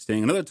was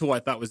interesting. Another tool I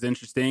thought was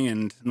interesting,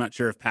 and I'm not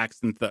sure if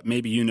Paxton thought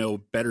maybe you know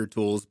better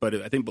tools, but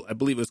I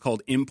believe it was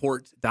called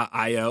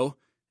import.io,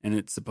 and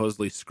it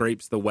supposedly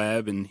scrapes the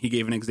web. And he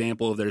gave an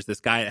example of there's this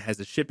guy that has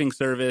a shipping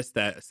service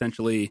that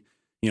essentially,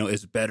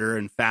 is better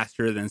and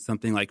faster than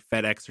something like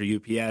FedEx or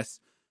UPS.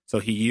 So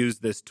he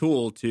used this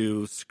tool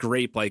to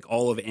scrape like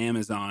all of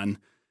Amazon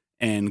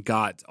and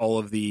got all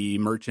of the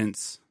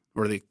merchants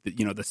or the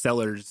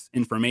sellers'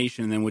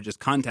 information, and then would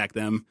just contact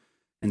them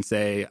and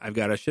say, I've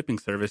got a shipping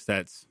service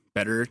that's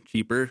better,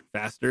 cheaper,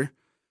 faster.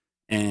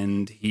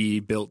 And he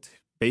built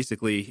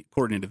basically,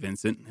 according to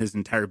Vincent, his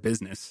entire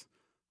business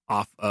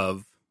off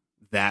of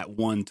that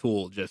one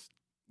tool, just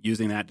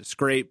using that to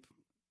scrape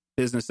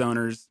business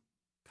owners,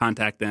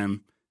 contact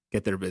them,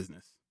 get their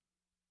business,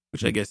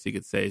 which I guess you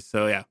could say.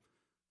 So yeah,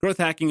 growth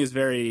hacking is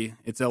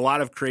it's a lot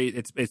of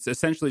it's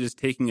essentially just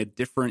taking a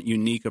different,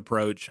 unique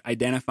approach,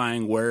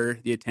 identifying where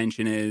the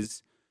attention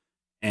is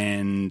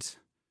and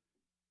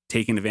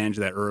taking advantage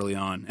of that early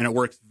on. And it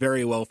works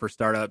very well for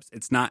startups.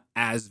 It's not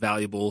as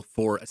valuable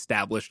for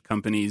established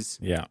companies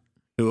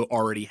who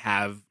already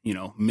have,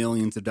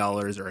 millions of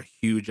dollars or a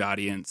huge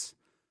audience,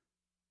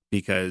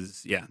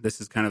 because this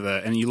is kind of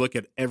and you look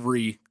at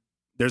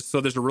there's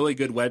a really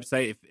good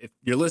website. If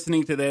you're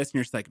listening to this and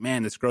you're just like,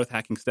 man, this growth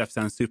hacking stuff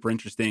sounds super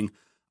interesting,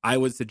 I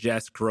would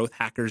suggest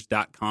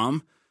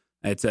growthhackers.com.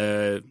 It's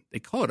a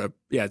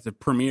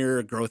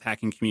premier growth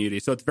hacking community.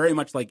 So it's very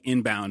much like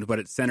Inbound, but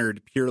it's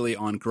centered purely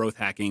on growth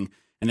hacking.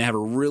 And they have a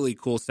really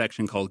cool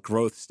section called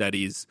Growth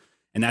Studies.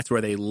 And that's where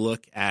they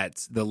look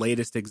at the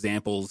latest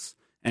examples.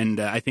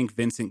 And I think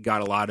Vincent got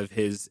a lot of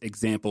his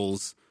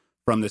examples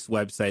from this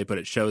website, but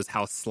it shows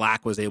how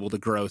Slack was able to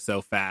grow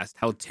so fast,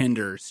 how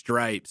Tinder,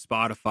 Stripe,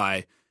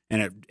 Spotify,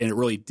 and it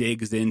really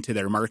digs into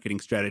their marketing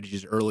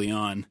strategies early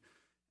on.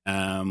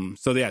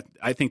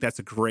 I think that's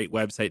a great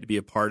website to be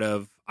a part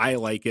of. I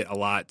like it a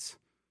lot,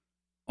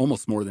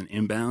 almost more than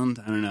Inbound.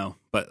 I don't know,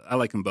 but I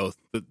like them both.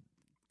 The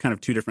kind of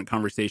two different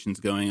conversations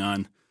going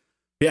on.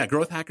 But yeah,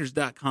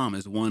 growthhackers.com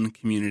is one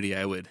community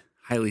I would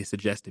highly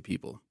suggest to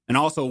people. And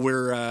also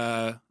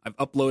I've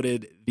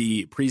uploaded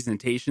the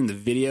presentation, the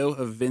video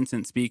of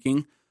Vincent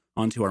speaking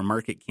onto our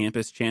Market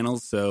Campus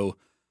channels. So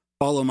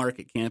follow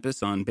Market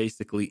Campus on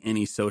basically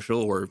any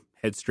social or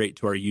head straight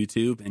to our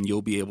YouTube and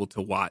you'll be able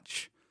to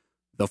watch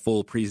the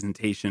full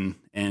presentation,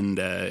 and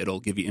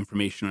it'll give you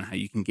information on how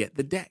you can get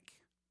the deck.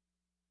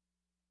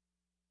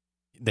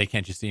 They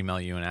can't just email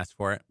you and ask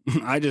for it?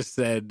 I just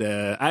said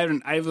I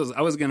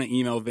was going to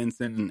email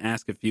Vincent and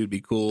ask if he would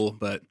be cool,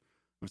 but I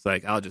was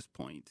like, I'll just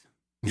point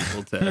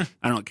people to.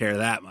 I don't care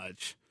that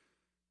much.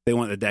 If they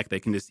want the deck,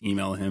 they can just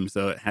email him.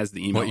 So it has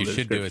the email. What you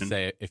should do is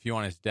say, if you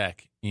want his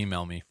deck,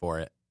 email me for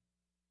it.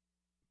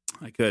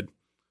 I could,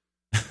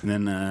 and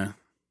then I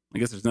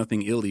guess there's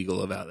nothing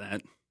illegal about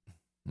that.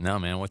 No,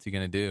 man. What's he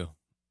going to do?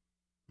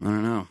 I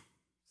don't know.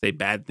 Say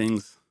bad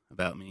things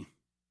about me.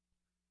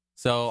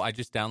 So I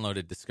just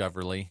downloaded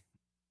Discoverly.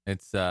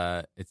 It's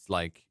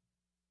like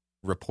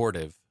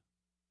Reportive,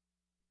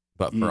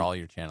 but for all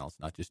your channels,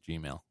 not just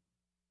Gmail.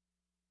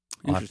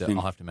 I'll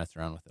have to mess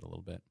around with it a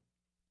little bit.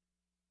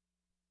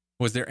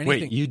 Was there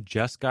anything? Wait, you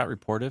just got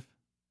Reportive?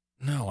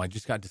 No, I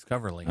just got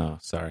Discoverly. Oh,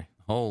 sorry.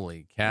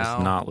 Holy I cow.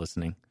 was not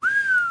listening.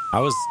 I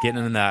was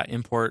getting in that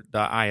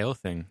import.io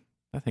thing.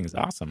 That thing's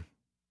awesome.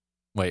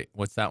 Wait,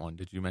 what's that one?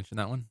 Did you mention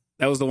that one?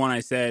 That was the one I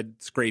said,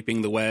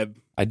 scraping the web.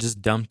 I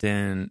just dumped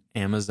in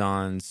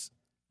Amazon's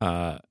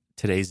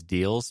today's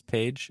deals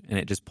page, and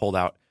it just pulled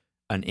out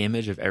an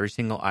image of every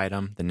single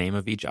item, the name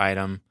of each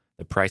item,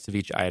 the price of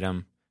each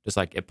item. Just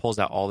like it pulls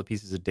out all the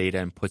pieces of data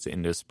and puts it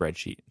into a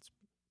spreadsheet. It's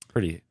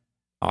pretty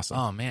awesome.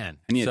 Oh, man.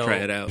 I need to try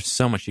it out. There's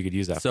so much you could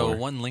use that for. So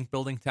one link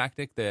building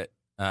tactic that,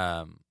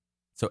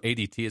 so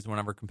ADT is one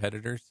of our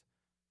competitors.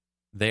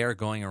 They are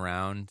going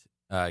around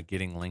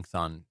getting links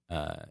on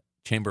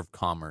Chamber of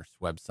Commerce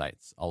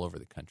websites all over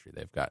the country.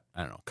 They've got,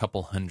 I don't know, a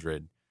couple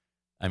hundred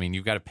I mean,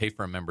 you've got to pay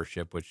for a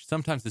membership, which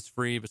sometimes it's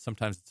free, but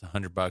sometimes it's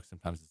 $100,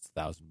 sometimes it's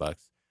 $1,000.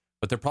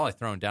 But they're probably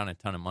throwing down a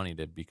ton of money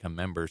to become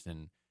members.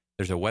 And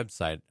there's a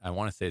website, I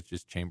want to say it's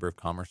just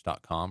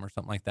chamberofcommerce.com or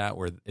something like that,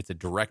 where it's a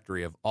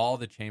directory of all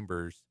the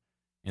chambers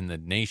in the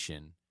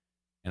nation.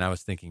 And I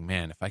was thinking,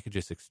 man, if I could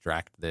just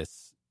extract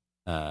this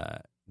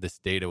this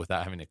data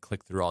without having to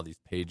click through all these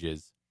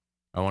pages,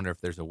 I wonder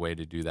if there's a way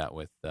to do that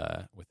with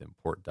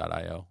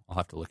import.io. I'll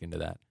have to look into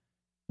that.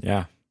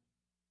 Yeah.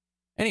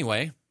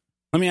 Anyway,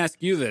 let me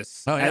ask you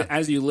this. Oh, yeah.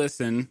 As you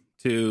listen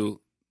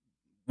to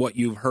what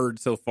you've heard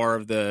so far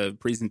of the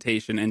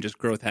presentation and just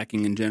growth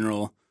hacking in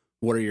general,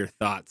 what are your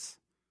thoughts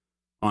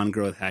on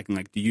growth hacking?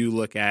 Like, do you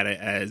look at it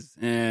as,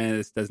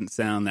 this doesn't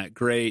sound that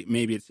great?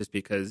 Maybe it's just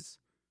because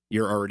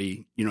you're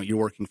already, you're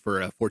working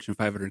for a Fortune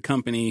 500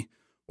 company,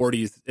 or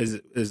is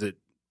it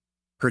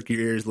perk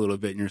your ears a little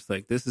bit and you're just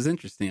like, this is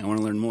interesting, I want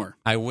to learn more?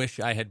 I wish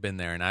I had been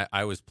there, and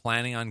I was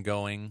planning on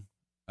going,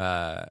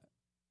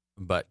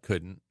 but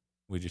couldn't.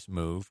 We just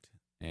moved,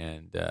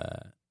 and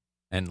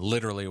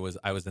literally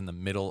I was in the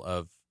middle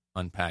of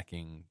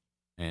unpacking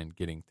and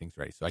getting things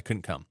ready, so I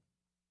couldn't come.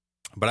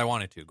 But I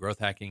wanted to. Growth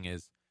hacking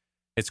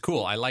it's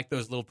cool. I like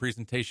those little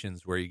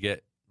presentations where you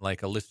get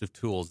like a list of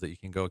tools that you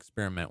can go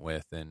experiment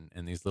with, and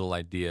these little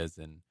ideas,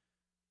 and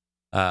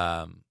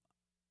I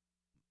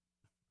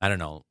don't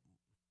know,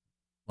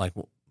 like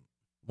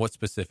what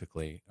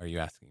specifically are you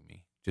asking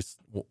me? Just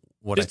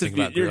what just I think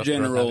about your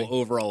general growth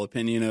overall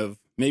opinion of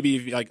maybe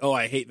if you're like,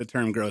 I hate the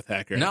term growth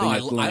hacker. No, think I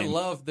that's lame.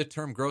 love the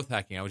term growth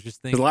hacking. I was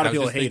just thinking a lot of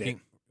people hate it.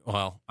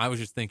 Well, I was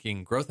just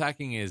thinking growth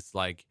hacking is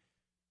like,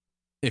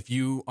 if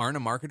you aren't a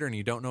marketer and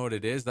you don't know what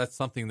it is, that's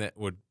something that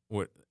would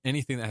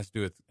anything that has to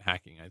do with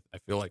hacking, I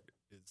feel like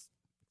is,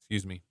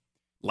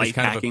 Life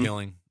kind hacking. of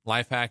appealing.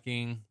 Life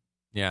hacking,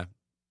 yeah,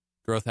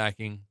 growth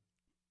hacking.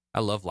 I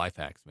love life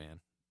hacks, man.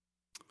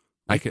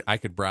 I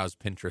could browse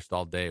Pinterest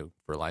all day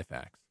for life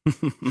hacks.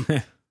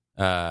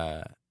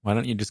 Why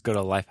don't you just go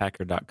to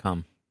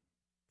lifehacker.com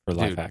for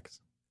life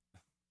hacks?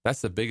 That's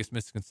the biggest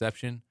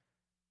misconception.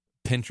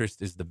 Pinterest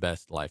is the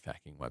best life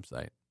hacking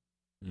website.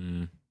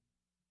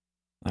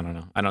 I don't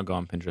know. I don't go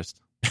on Pinterest.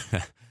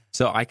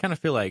 So I kind of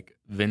feel like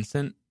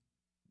Vincent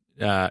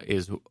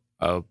is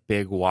a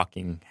big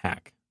walking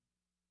hack,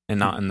 and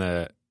not in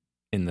the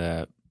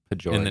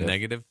pejorative, in the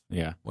negative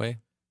way.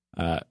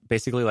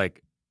 Basically,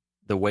 like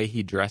the way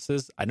he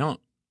dresses, I don't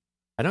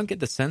get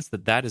the sense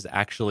that is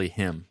actually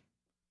him.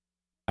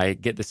 I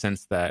get the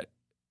sense that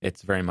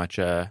it's very much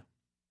a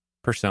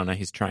persona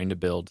he's trying to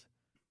build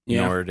in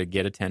order to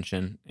get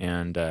attention,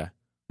 and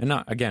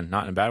not in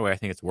a bad way. I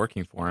think it's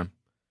working for him,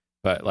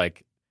 but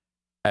like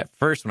at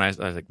first when I was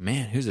like,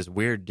 man, who's this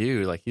weird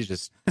dude? Like he's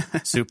just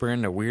super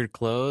into weird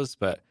clothes.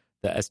 But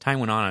as time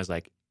went on, I was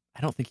like,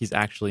 I don't think he's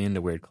actually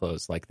into weird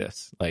clothes like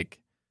this. Like,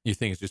 you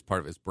think it's just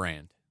part of his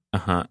brand?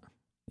 Yeah.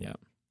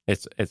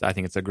 It's. I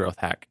think it's a growth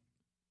hack.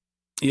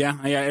 Yeah.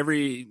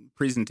 Every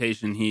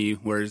presentation he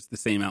wears the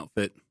same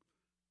outfit,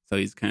 so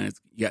he's you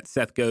got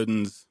Seth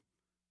Godin's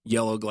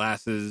yellow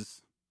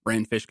glasses,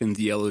 Rand Fishkin's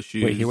yellow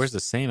shoes. Wait, he wears the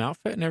same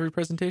outfit in every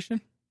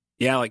presentation?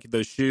 Yeah, like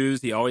those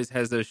shoes. He always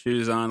has those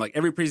shoes on. Like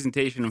every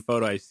presentation and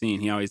photo I've seen,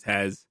 he always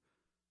has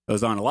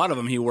those on. A lot of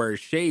them he wears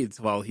shades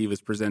while he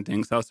was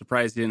presenting, so I was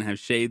surprised he didn't have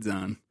shades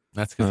on.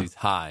 That's because he's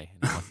high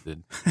and he wants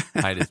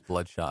to hide his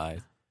bloodshot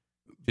eyes.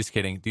 Just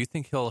kidding. Do you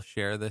think he'll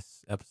share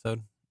this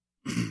episode?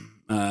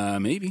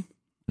 Maybe.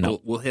 No.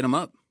 We'll hit him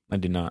up. I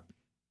do not.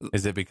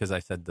 Is it because I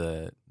said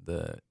the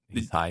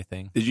he's high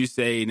thing? Did you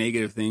say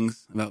negative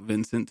things about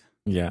Vincent?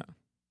 Yeah.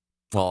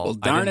 Well,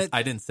 darn it.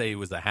 I didn't say he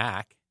was a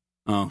hack.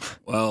 Oh,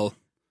 well.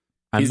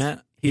 I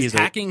meant he's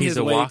hacking his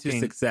way to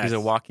success. He's a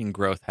walking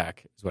growth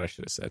hack, is what I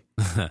should have said.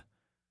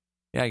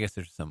 Yeah, I guess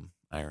there's some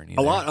irony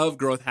A lot of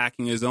growth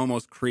hacking is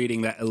almost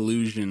creating that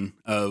illusion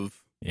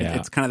of,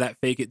 it's kind of that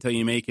fake it till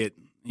you make it.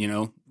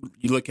 You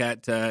look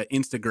at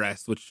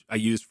Instagress, which I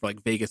use for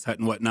like Vegas Hut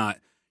and whatnot.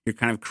 You're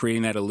kind of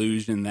creating that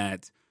illusion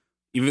that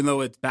even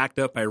though it's backed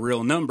up by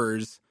real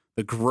numbers,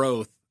 the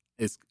growth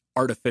is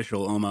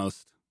artificial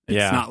almost.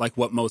 It's not like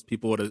what most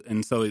people would have.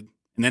 And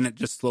then it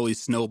just slowly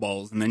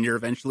snowballs. And then you're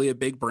eventually a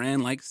big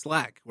brand like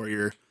Slack where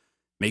you're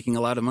making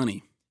a lot of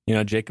money.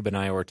 Jacob and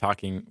I were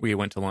talking, we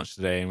went to lunch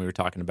today and we were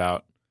talking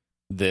about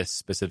this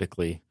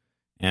specifically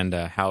and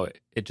how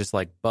it just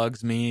like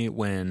bugs me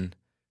when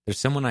there's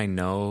someone I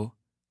know,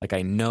 like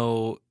I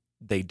know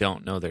they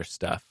don't know their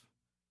stuff.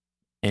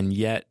 And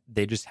yet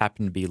they just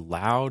happen to be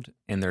loud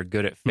and they're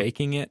good at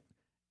faking it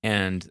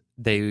and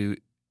they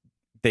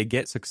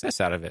get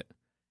success out of it.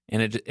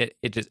 And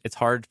it's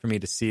hard for me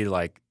to see,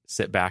 like,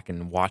 sit back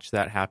and watch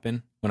that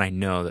happen when I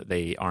know that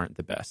they aren't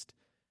the best.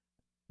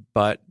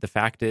 But the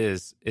fact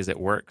is it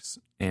works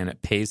and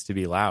it pays to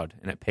be loud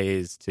and it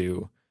pays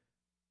to,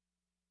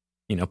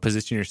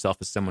 position yourself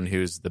as someone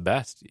who's the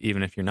best,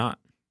 even if you're not.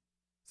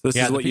 So this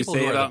is what you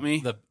say about me?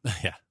 The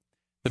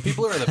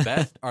people who are the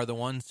best are the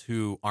ones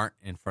who aren't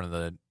in front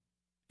of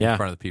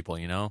the people,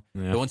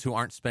 The ones who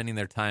aren't spending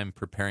their time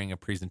preparing a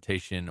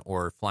presentation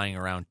or flying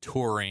around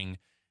touring,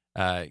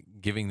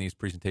 giving these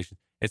presentations.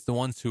 It's the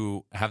ones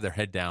who have their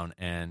head down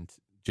and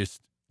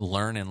just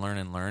learn and learn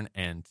and learn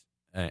and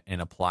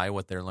apply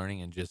what they're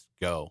learning and just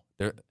go.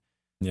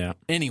 Yeah.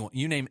 Anyone,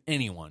 you name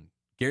anyone,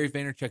 Gary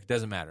Vaynerchuk,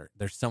 doesn't matter.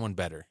 There's someone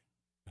better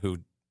who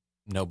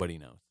nobody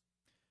knows.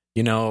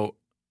 You know,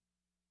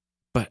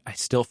 but I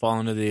still fall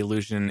into the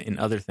illusion in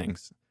other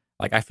things.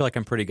 Like, I feel like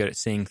I'm pretty good at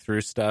seeing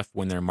through stuff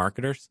when they're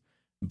marketers,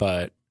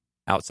 but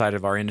outside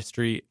of our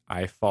industry,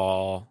 I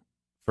fall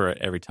for it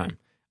every time.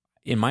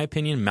 In my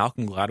opinion,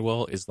 Malcolm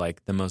Gladwell is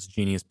like the most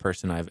genius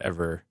person I've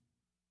ever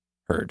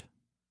heard.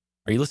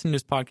 Are you listening to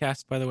his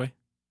podcast, by the way?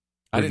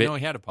 I didn't know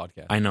he had a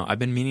podcast. I know. I've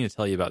been meaning to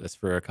tell you about this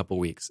for a couple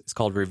weeks. It's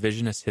called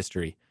Revisionist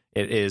History.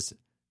 It is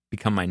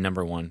become my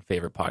number one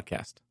favorite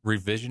podcast.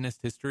 Revisionist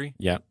History?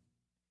 Yep.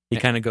 He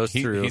kind of goes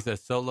through. He's a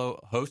solo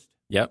host?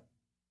 Yep.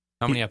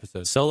 How many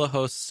episodes? Solo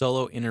host,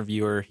 solo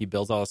interviewer. He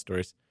builds all the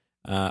stories.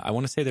 I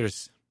want to say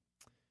there's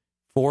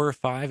 4 or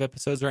 5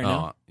 episodes right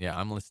now. Yeah,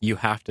 I'm listening. You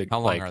have to. How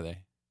long are they?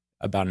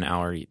 About an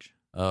hour each.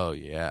 Oh,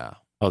 yeah.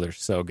 Oh, they're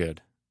so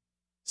good.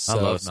 I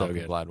love so Malcolm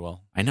good. Gladwell.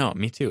 I know,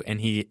 me too. And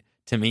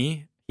to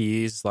me,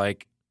 he's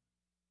like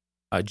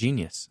a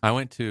genius. I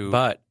went to...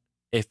 But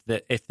if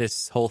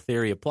this whole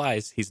theory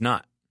applies, he's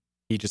not.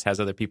 He just has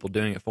other people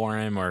doing it for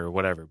him or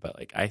whatever. But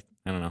like, I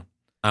don't know.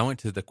 I went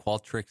to the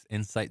Qualtrics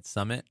Insight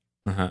Summit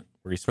where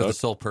he for the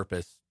sole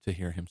purpose to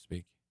hear him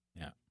speak.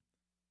 Yeah.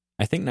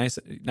 I think Nice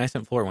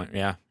and Floor went,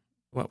 yeah.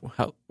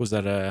 How was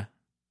that,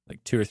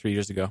 like 2 or 3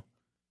 years ago?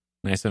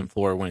 Nice and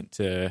Floor went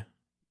to...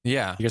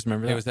 Yeah. You guys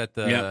remember that? It was at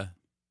the...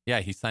 Yeah,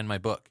 he signed my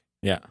book.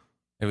 Yeah.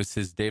 It was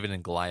his David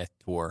and Goliath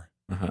tour.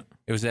 Uh-huh.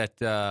 It was at,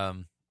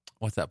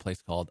 what's that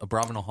place called?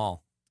 Abravanel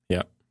Hall.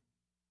 Yeah.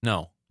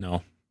 No.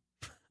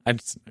 I'm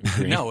just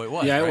agreeing. No, it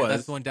was. Yeah, it right? was.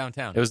 That's the one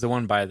downtown. It was the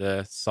one by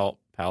the Salt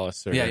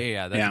Palace. Or,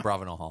 Yeah. That's Yeah.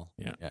 Abravanel Hall.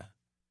 Yeah.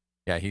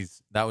 Yeah,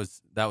 that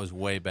was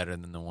way better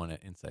than the one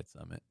at Insight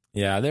Summit.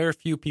 Yeah, there are a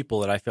few people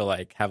that I feel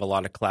like have a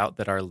lot of clout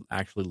that are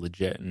actually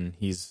legit, and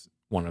he's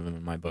one of them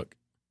in my book.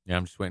 Yeah,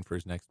 I'm just waiting for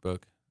his next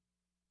book.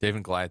 David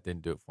and Goliath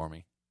didn't do it for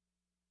me.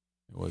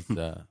 It was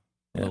a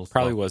little It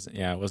probably slow. wasn't.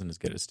 Yeah, it wasn't as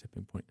good as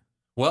Tipping Point.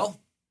 Well,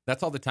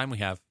 that's all the time we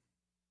have.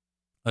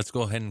 Let's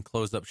go ahead and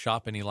close up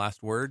shop. Any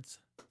last words?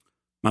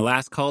 My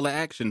last call to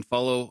action,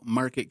 follow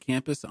Market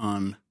Campus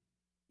on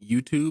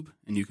YouTube,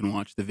 and you can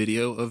watch the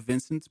video of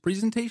Vincent's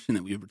presentation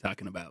that we were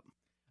talking about.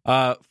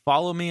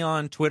 Follow me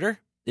on Twitter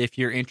if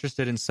you're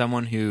interested in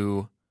someone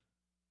who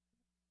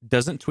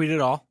doesn't tweet at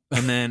all,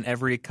 and then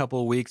every couple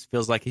of weeks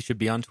feels like he should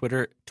be on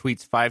Twitter,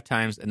 tweets 5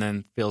 times, and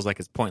then feels like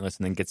it's pointless,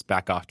 and then gets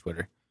back off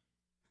Twitter.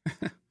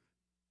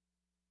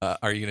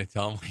 Are you going to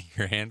tell him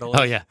your handle is?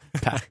 Oh, yeah.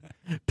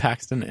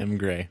 Paxton M.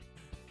 Gray.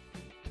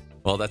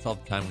 Well, that's all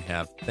the time we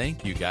have.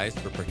 Thank you guys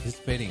for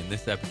participating in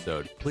this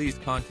episode. Please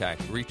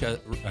reach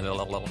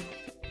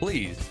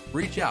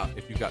out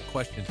if you've got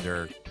questions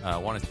or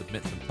want to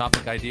submit some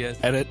topic ideas.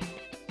 Edit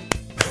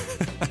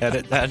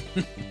that.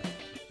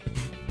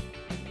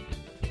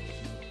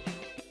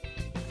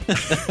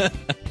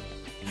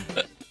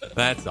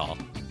 That's all.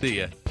 See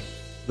ya.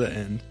 The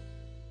end.